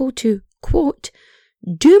be able to, quote,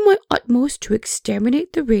 do my utmost to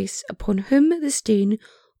exterminate the race upon whom the stain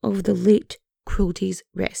of the late cruelties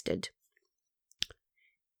rested.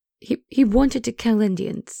 He wanted to kill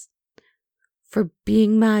Indians for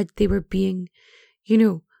being mad they were being,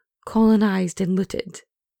 colonized and looted.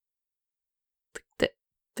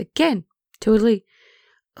 Again, totally,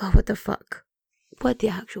 what the fuck? What the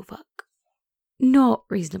actual fuck? Not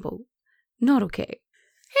reasonable. Not okay.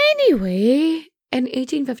 Anyway, in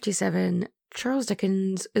 1857, Charles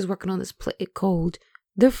Dickens is working on this play called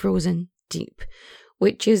The Frozen Deep,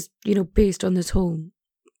 which is, based on this whole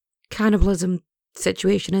cannibalism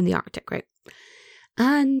situation in the Arctic, right?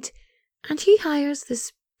 And he hires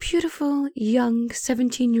this beautiful young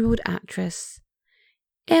 17-year-old actress,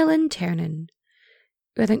 Ellen Ternan,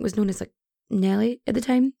 who I think was known as like Nellie at the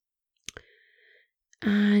time.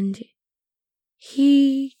 And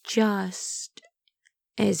he just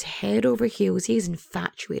is head over heels. He's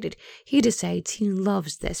infatuated. He decides he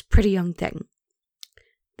loves this pretty young thing.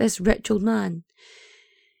 This rich old man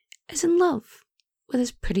is in love with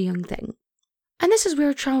this pretty young thing. And this is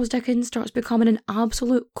where Charles Dickens starts becoming an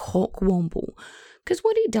absolute cockwomble. Because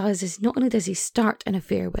what he does is not only does he start an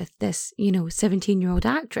affair with this, 17-year-old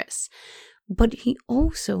actress, but he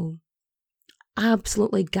also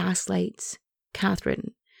absolutely gaslights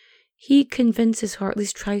Catherine. He convinces her, at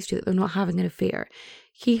least tries to, that they're not having an affair.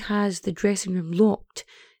 He has the dressing room locked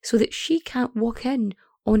so that she can't walk in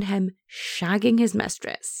on him shagging his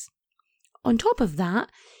mistress. On top of that,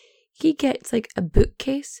 he gets like a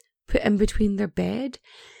bookcase put in between their bed,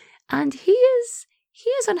 and he is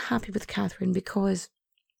unhappy with Catherine because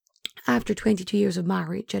after 22 years of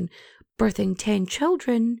marriage and birthing 10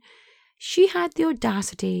 children, she had the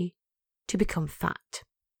audacity to become fat.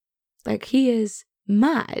 Like, he is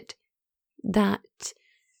mad that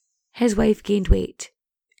his wife gained weight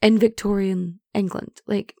in Victorian England.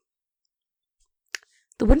 Like,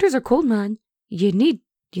 the winters are cold, man. You need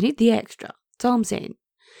the extra. That's all I'm saying.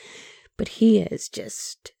 But he is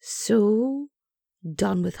just so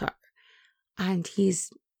done with her. And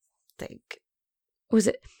he's like,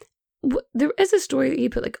 there is a story that he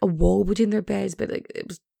put like a wall between their beds, but like it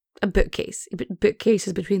was a bookcase. He put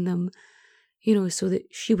bookcases between them, so that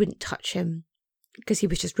she wouldn't touch him because he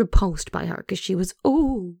was just repulsed by her because she was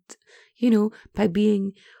old, by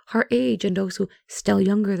being her age and also still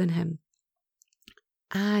younger than him.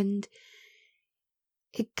 And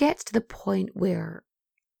it gets to the point where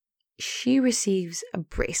she receives a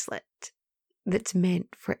bracelet that's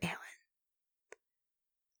meant for Ellen.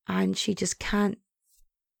 And she just can't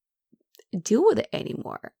deal with it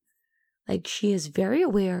anymore. Like, she is very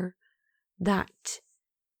aware that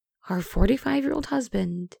her 45-year-old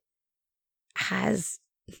husband has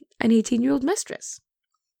an 18-year-old mistress.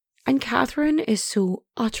 And Catherine is so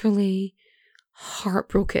utterly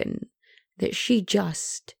heartbroken that she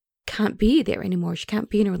just can't be there anymore. She can't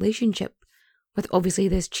be in a relationship with obviously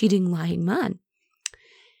this cheating, lying man.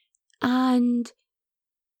 And,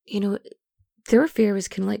 you know, their affair is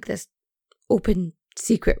kind of like this open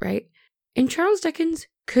secret, right? And Charles Dickens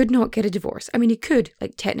could not get a divorce. I mean, he could,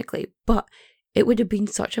 like, technically, but it would have been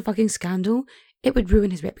such a fucking scandal. It would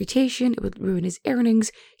ruin his reputation. It would ruin his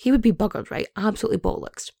earnings. He would be buggered, right? Absolutely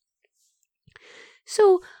bollocks.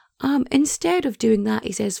 So, instead of doing that,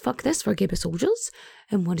 he says, fuck this for Game of Soldiers.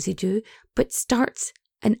 And what does he do? But starts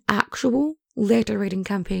an actual letter-writing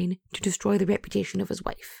campaign to destroy the reputation of his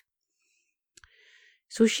wife.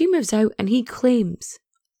 So she moves out and he claims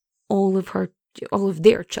all of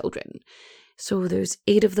their children. So there's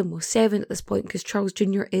 8 of them, well 7 at this point, because Charles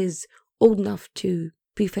Jr. is old enough to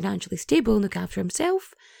be financially stable and look after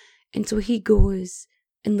himself. And so he goes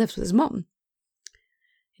and lives with his mum.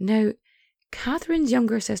 Now, Catherine's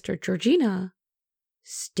younger sister, Georgina,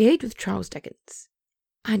 stayed with Charles Dickens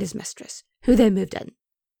and his mistress, who then moved in.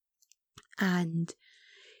 And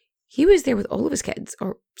he was there with all of his kids,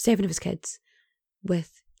 or 7 of his kids,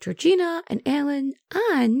 with Georgina and Ellen,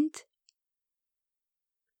 and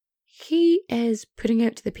he is putting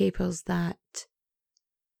out to the papers that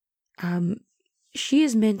she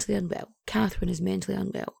is mentally unwell. Catherine is mentally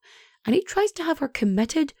unwell. And he tries to have her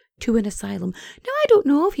committed to an asylum. Now, I don't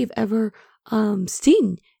know if you've ever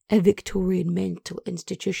seen a Victorian mental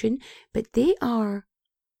institution, but they are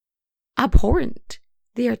abhorrent.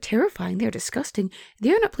 They are terrifying. They are disgusting.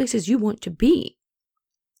 They are not places you want to be.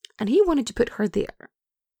 And he wanted to put her there.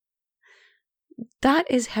 That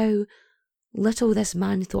is how little this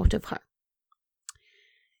man thought of her.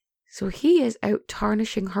 So he is out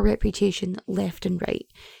tarnishing her reputation left and right.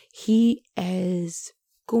 He is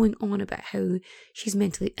going on about how she's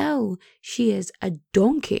mentally ill. She is a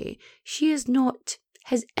donkey. She is not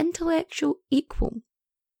his intellectual equal.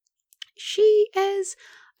 She is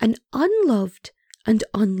an unloved and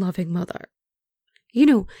unloving mother. You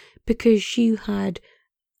know, because she had,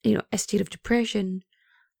 a state of depression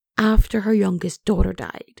after her youngest daughter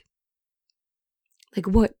died. Like,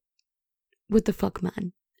 what the fuck,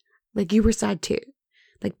 man? Like, you were sad too.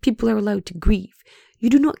 Like, people are allowed to grieve. You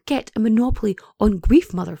do not get a monopoly on grief,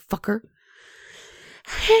 motherfucker.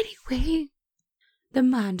 Anyway, the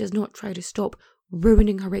man does not try to stop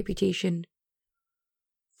ruining her reputation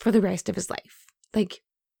for the rest of his life. Like,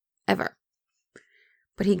 ever.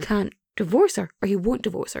 But he can't divorce her, or he won't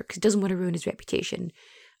divorce her, because he doesn't want to ruin his reputation.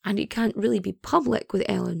 And he can't really be public with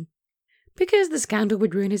Ellen, because the scandal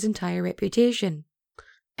would ruin his entire reputation.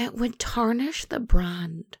 It would tarnish the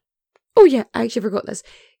brand. Oh yeah, I actually forgot this.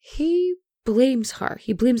 He blames her.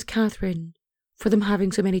 He blames Catherine for them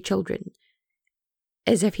having so many children,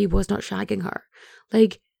 as if he was not shagging her.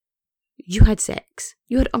 Like, you had sex.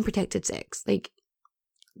 You had unprotected sex. Like,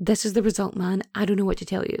 this is the result, man. I don't know what to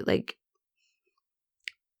tell you. Like,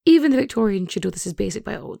 even the Victorians should know this is basic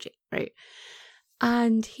biology, right?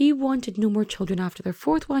 And he wanted no more children after their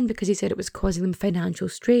 4th one because he said it was causing them financial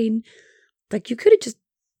strain. Like, you could have just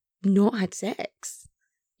not had sex.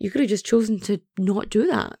 You could have just chosen to not do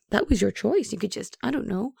that. That was your choice. You could just, I don't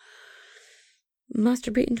know,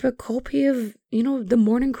 masturbate into a copy of, the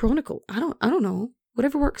Morning Chronicle. I don't know.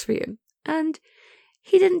 Whatever works for you. And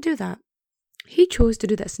he didn't do that. He chose to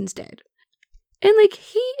do this instead. And,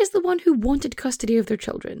 he is the one who wanted custody of their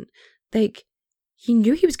children. He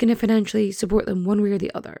knew he was going to financially support them one way or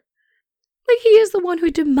the other. He is the one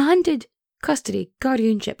who demanded custody,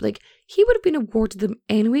 guardianship. He would have been awarded them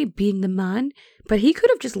anyway, being the man, but he could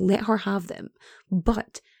have just let her have them.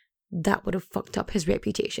 But that would have fucked up his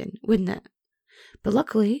reputation, wouldn't it? But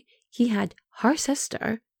luckily, he had her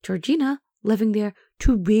sister, Georgina, living there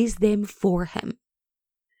to raise them for him.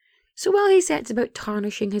 So while he sets about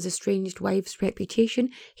tarnishing his estranged wife's reputation,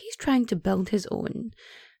 he's trying to build his own.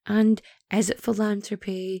 And is it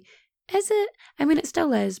philanthropy? Is it, it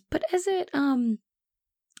still is, but is it,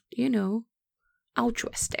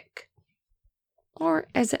 altruistic? Or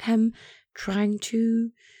is it him trying to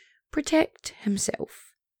protect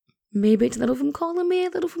himself? Maybe it's a little from column A, a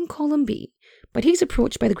little from column B. But he's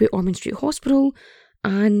approached by the Great Ormond Street Hospital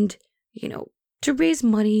and, to raise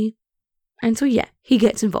money. And so, yeah, he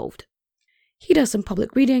gets involved. He does some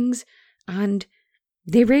public readings and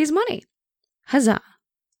they raise money. Huzzah.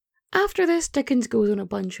 After this, Dickens goes on a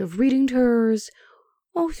bunch of reading tours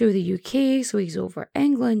all through the UK, so he's over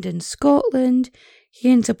England and Scotland. He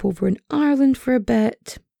ends up over in Ireland for a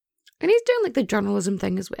bit, and he's doing like the journalism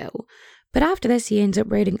thing as well. But after this, he ends up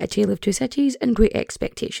writing A Tale of Two Cities and Great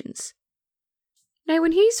Expectations. Now,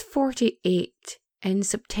 when he's 48 in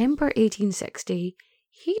September 1860,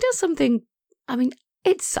 he does something, I mean,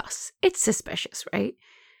 it's sus, it's suspicious, right?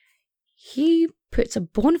 He puts a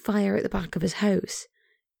bonfire at the back of his house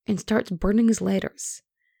and starts burning his letters.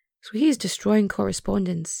 So he is destroying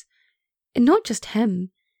correspondence. And not just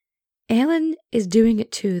him, Ellen is doing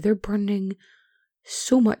it too. They're burning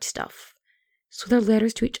so much stuff. So their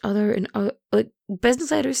letters to each other and like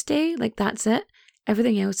business letters stay, like that's it.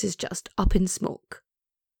 Everything else is just up in smoke.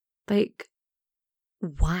 Like,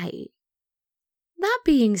 why? That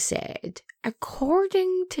being said,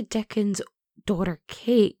 according to Dickens' daughter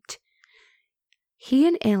Kate, he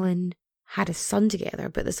and Ellen had a son together,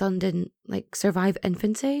 but the son didn't survive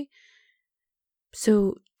infancy.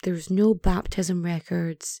 So there's no baptism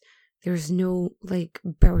records, there's no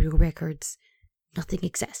burial records, nothing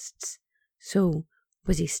exists. So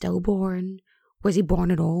was he stillborn? Was he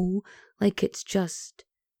born at all? It's just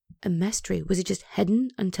a mystery. Was he just hidden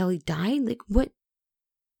until he died? What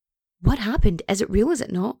happened? Is it real? Is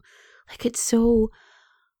it not? It's so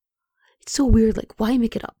weird. Why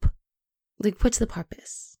make it up? What's the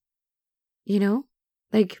purpose? You know?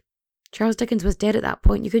 Charles Dickens was dead at that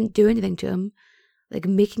point. You couldn't do anything to him.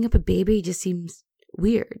 Making up a baby just seems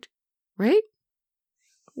weird, right?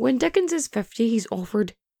 When Dickens is 50, he's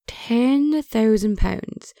offered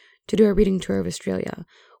 £10,000 to do a reading tour of Australia,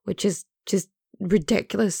 which is just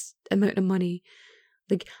ridiculous amount of money.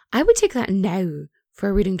 I would take that now for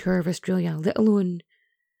a reading tour of Australia, let alone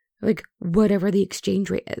whatever the exchange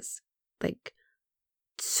rate is.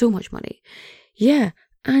 So much money. Yeah,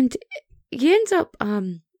 and he ends up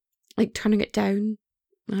turning it down.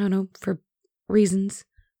 I don't know, for reasons,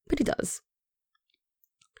 but he does.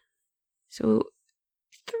 So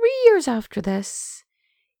 3 years after this,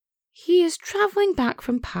 he is travelling back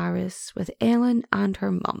from Paris with Ellen and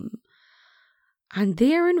her mum, and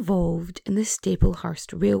they're involved in the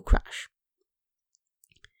Staplehurst rail crash.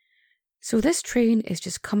 So this train is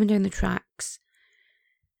just coming down the tracks,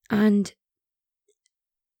 and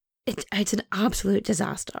it's an absolute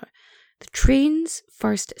disaster. The train's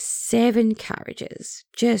first 7 carriages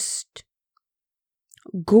just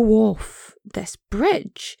go off this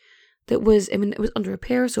bridge that was, it was under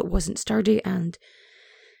repair, so it wasn't sturdy, and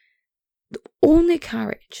the only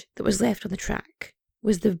carriage that was left on the track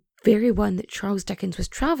was the very one that Charles Dickens was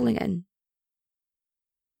travelling in.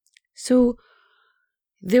 So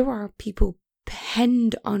there are people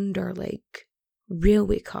pinned under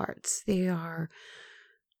railway carts. They are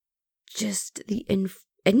just the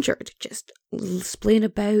injured, just splaying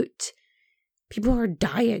about. People are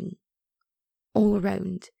dying all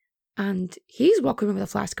around, and he's walking around with a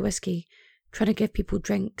flask of whiskey, trying to give people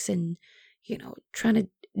drinks and, trying to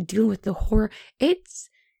deal with the horror. It's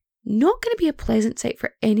not going to be a pleasant sight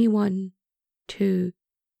for anyone to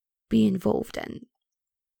be involved in.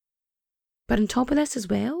 But on top of this as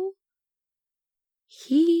well,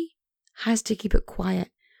 he has to keep it quiet.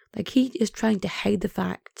 He is trying to hide the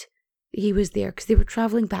fact that he was there because they were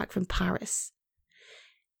travelling back from Paris.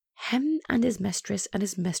 Him and his mistress and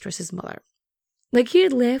his mistress's mother. He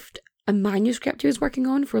had left a manuscript he was working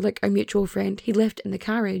on for a mutual friend. He left it in the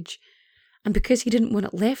carriage. And because he didn't want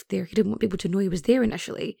it left there, he didn't want people to know he was there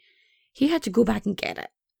initially, he had to go back and get it.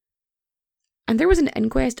 And there was an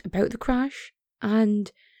inquest about the crash,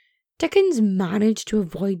 and Dickens managed to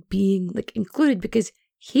avoid being included because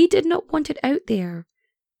he did not want it out there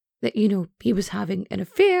that, he was having an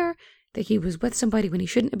affair, that he was with somebody when he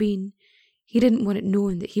shouldn't have been. He didn't want it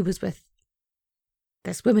known that he was with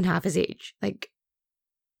this woman half his age.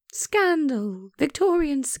 Scandal.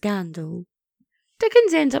 Victorian scandal.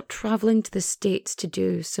 Dickens ends up travelling to the States to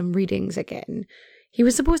do some readings again. He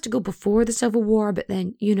was supposed to go before the Civil War, but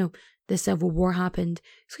then, the Civil War happened,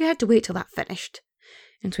 so he had to wait till that finished.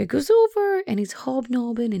 And so he goes over, and he's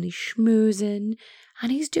hobnobbing, and he's schmoozing,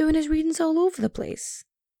 and he's doing his readings all over the place.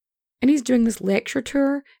 And he's doing this lecture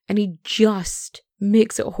tour, and he just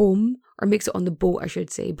makes it home, or makes it on the boat, I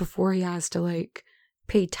should say, before he has to,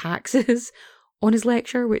 pay taxes on his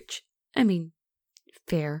lecture, which,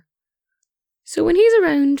 fair. So when he's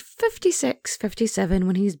around 56, 57,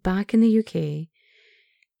 when he's back in the UK,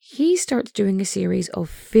 he starts doing a series of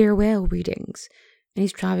farewell readings. And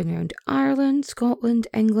he's travelling around Ireland, Scotland,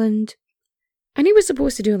 England. And he was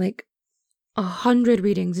supposed to do 100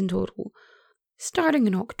 readings in total, starting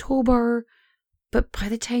in October. But by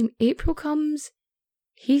the time April comes,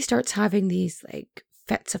 he starts having these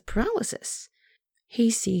fits of paralysis.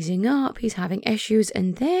 He's seizing up, he's having issues,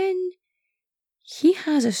 and then he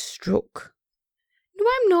has a stroke. Now,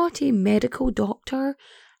 I'm not a medical doctor.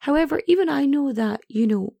 However, even I know that,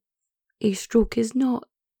 a stroke is not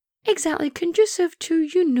exactly conducive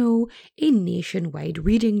to, a nationwide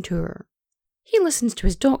reading tour. He listens to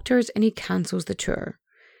his doctors and he cancels the tour.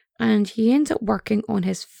 And he ends up working on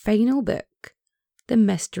his final book, The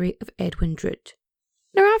Mystery of Edwin Drood.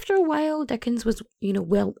 Now, after a while, Dickens was,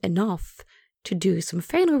 well enough to do some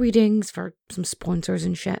final readings for some sponsors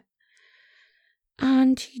and shit.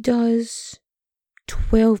 And he does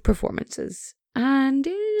 12 performances. And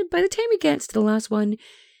by the time he gets to the last one,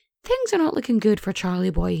 things are not looking good for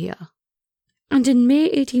Charlie Boy here. And in May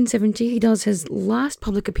 1870, he does his last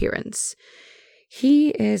public appearance. He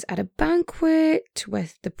is at a banquet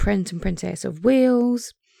with the Prince and Princess of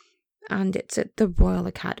Wales, and it's at the Royal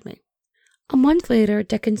Academy. A month later,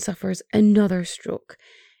 Dickens suffers another stroke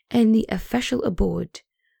in the official abode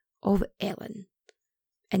of Ellen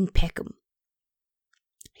in Peckham.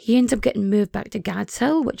 He ends up getting moved back to Gad's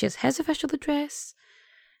Hill, which is his official address,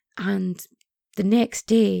 and the next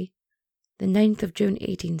day, the 9th of June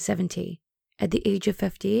 1870, at the age of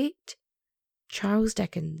 58, Charles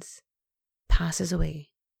Dickens passes away.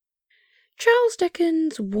 Charles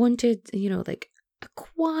Dickens wanted, a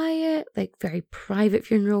quiet, very private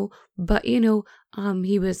funeral, but, he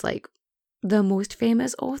was, the most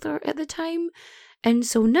famous author at the time, and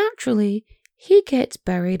so naturally, he gets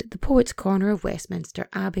buried at the Poets' Corner of Westminster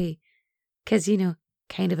Abbey, because,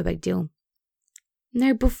 kind of a big deal.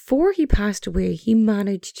 Now, before he passed away, he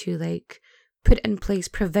managed to, put in place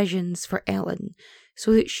provisions for Ellen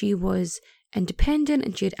so that she was independent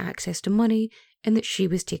and she had access to money and that she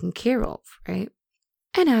was taken care of, right?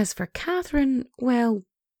 And as for Catherine, well,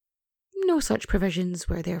 no such provisions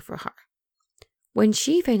were there for her. When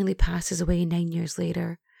she finally passes away 9 years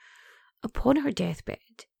later, upon her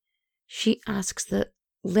deathbed, she asks that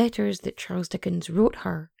letters that Charles Dickens wrote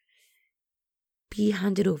her be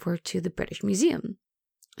handed over to the British Museum.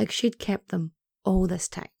 She'd kept them all this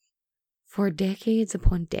time. For decades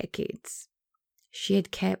upon decades, she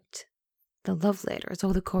had kept the love letters,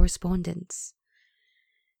 all the correspondence.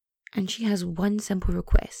 And she has one simple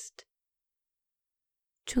request: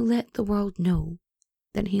 to let the world know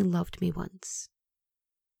that he loved me once.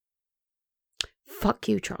 Fuck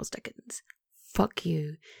you, Charles Dickens. Fuck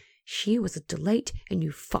you. She was a delight and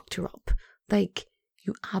you fucked her up.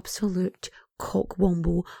 You absolute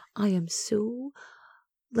cockwomble. I am so,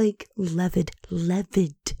 livid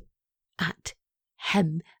at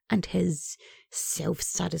him and his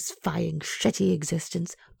self-satisfying, shitty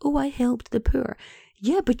existence. Oh, I helped the poor.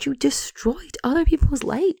 Yeah, but you destroyed other people's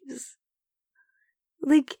lives.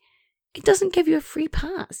 It doesn't give you a free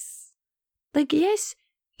pass. Yes,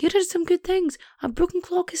 you did some good things. A broken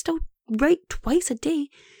clock is still right twice a day.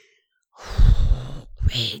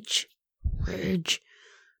 Rage.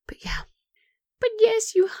 But yeah. But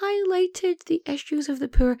yes, you highlighted the issues of the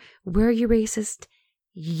poor. Were you racist?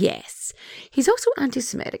 Yes. He's also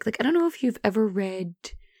anti-Semitic. I don't know if you've ever read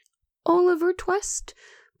Oliver Twist,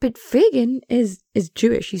 but Fagin is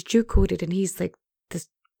Jewish. He's Jew-coded and he's this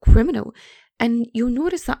criminal. And you'll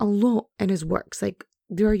notice that a lot in his works.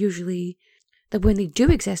 There are usually, that when they do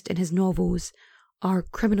exist in his novels, are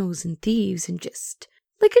criminals and thieves and just,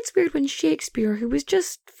 it's weird when Shakespeare, who was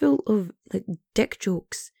just full of, dick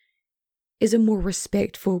jokes, is a more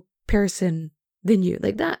respectful person than you.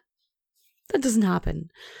 That doesn't happen.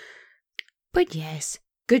 But yes,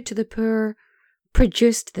 Good to the Poor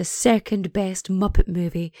produced the second best Muppet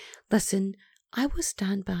movie. Listen, I will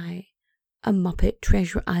stand by a Muppet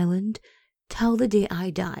Treasure Island till the day I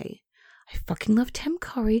die. I fucking love Tim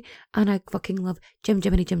Curry and I fucking love Jim.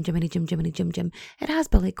 It has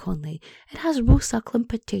Billy Connolly. It has roast suckling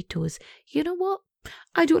potatoes. You know what?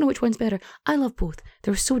 I don't know which one's better. I love both.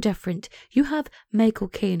 They're so different. You have Michael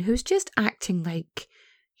Caine, who's just acting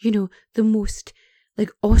the most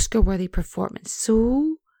Oscar-worthy performance.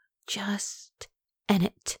 So just in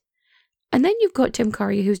it. And then you've got Tim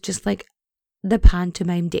Curry, who's just the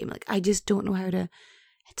pantomime dame. I just don't know how to.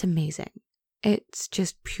 It's amazing. It's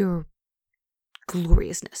just pure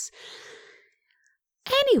gloriousness.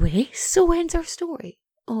 Anyway, so ends our story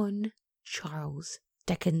on Charles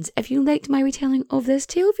Dickens. If you liked my retelling of this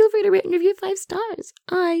tale, feel free to rate and review 5 stars.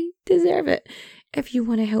 I deserve it. If you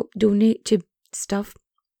want to help donate to stuff,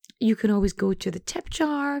 you can always go to the tip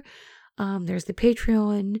jar. There's the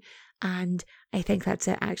Patreon, and I think that's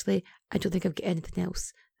it. Actually, I don't think I've got anything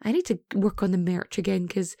else. I need to work on the merch again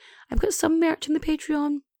because I've got some merch in the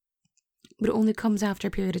Patreon, but it only comes after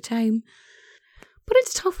a period of time. But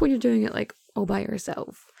it's tough when you're doing it all by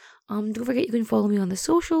yourself. Don't forget you can follow me on the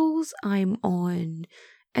socials. I'm on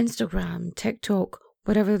Instagram, TikTok,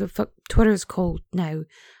 whatever the fuck Twitter's called now.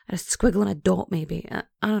 A squiggle and a dot maybe. I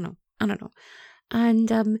don't know. And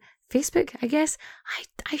Facebook, I guess.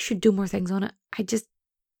 I should do more things on it. I just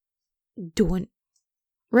don't.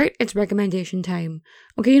 Right, it's recommendation time.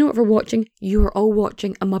 Okay, you know what, for watching, you are all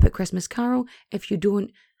watching A Muppet Christmas Carol. If you don't,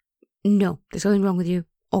 no, there's something wrong with you.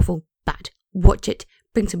 Awful, bad. Watch it.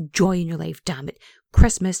 Bring some joy in your life, damn it.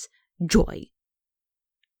 Christmas joy.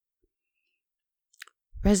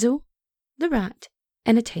 Rizzo, the rat,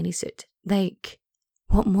 in a tiny suit. Like,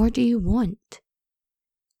 what more do you want?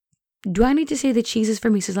 Do I need to say the cheese is for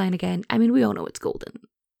Mrs. Line again? I mean, we all know it's golden.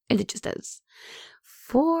 And it just is.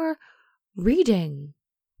 For reading,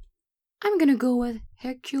 I'm going to go with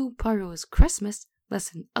Hercule Poirot's Christmas.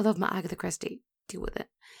 Listen, I love my Agatha Christie. Deal with it.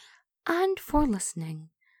 And for listening,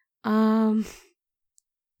 I'm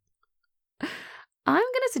going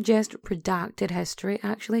to suggest Redacted History,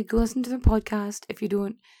 actually. Go listen to their podcast. If you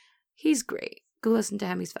don't, he's great. Go listen to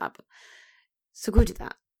him, he's fab. So go do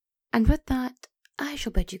that. And with that, I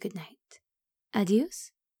shall bid you good night.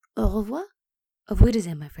 Adios. Au revoir. Auf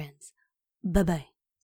Wiedersehen, my friends. Bye-bye.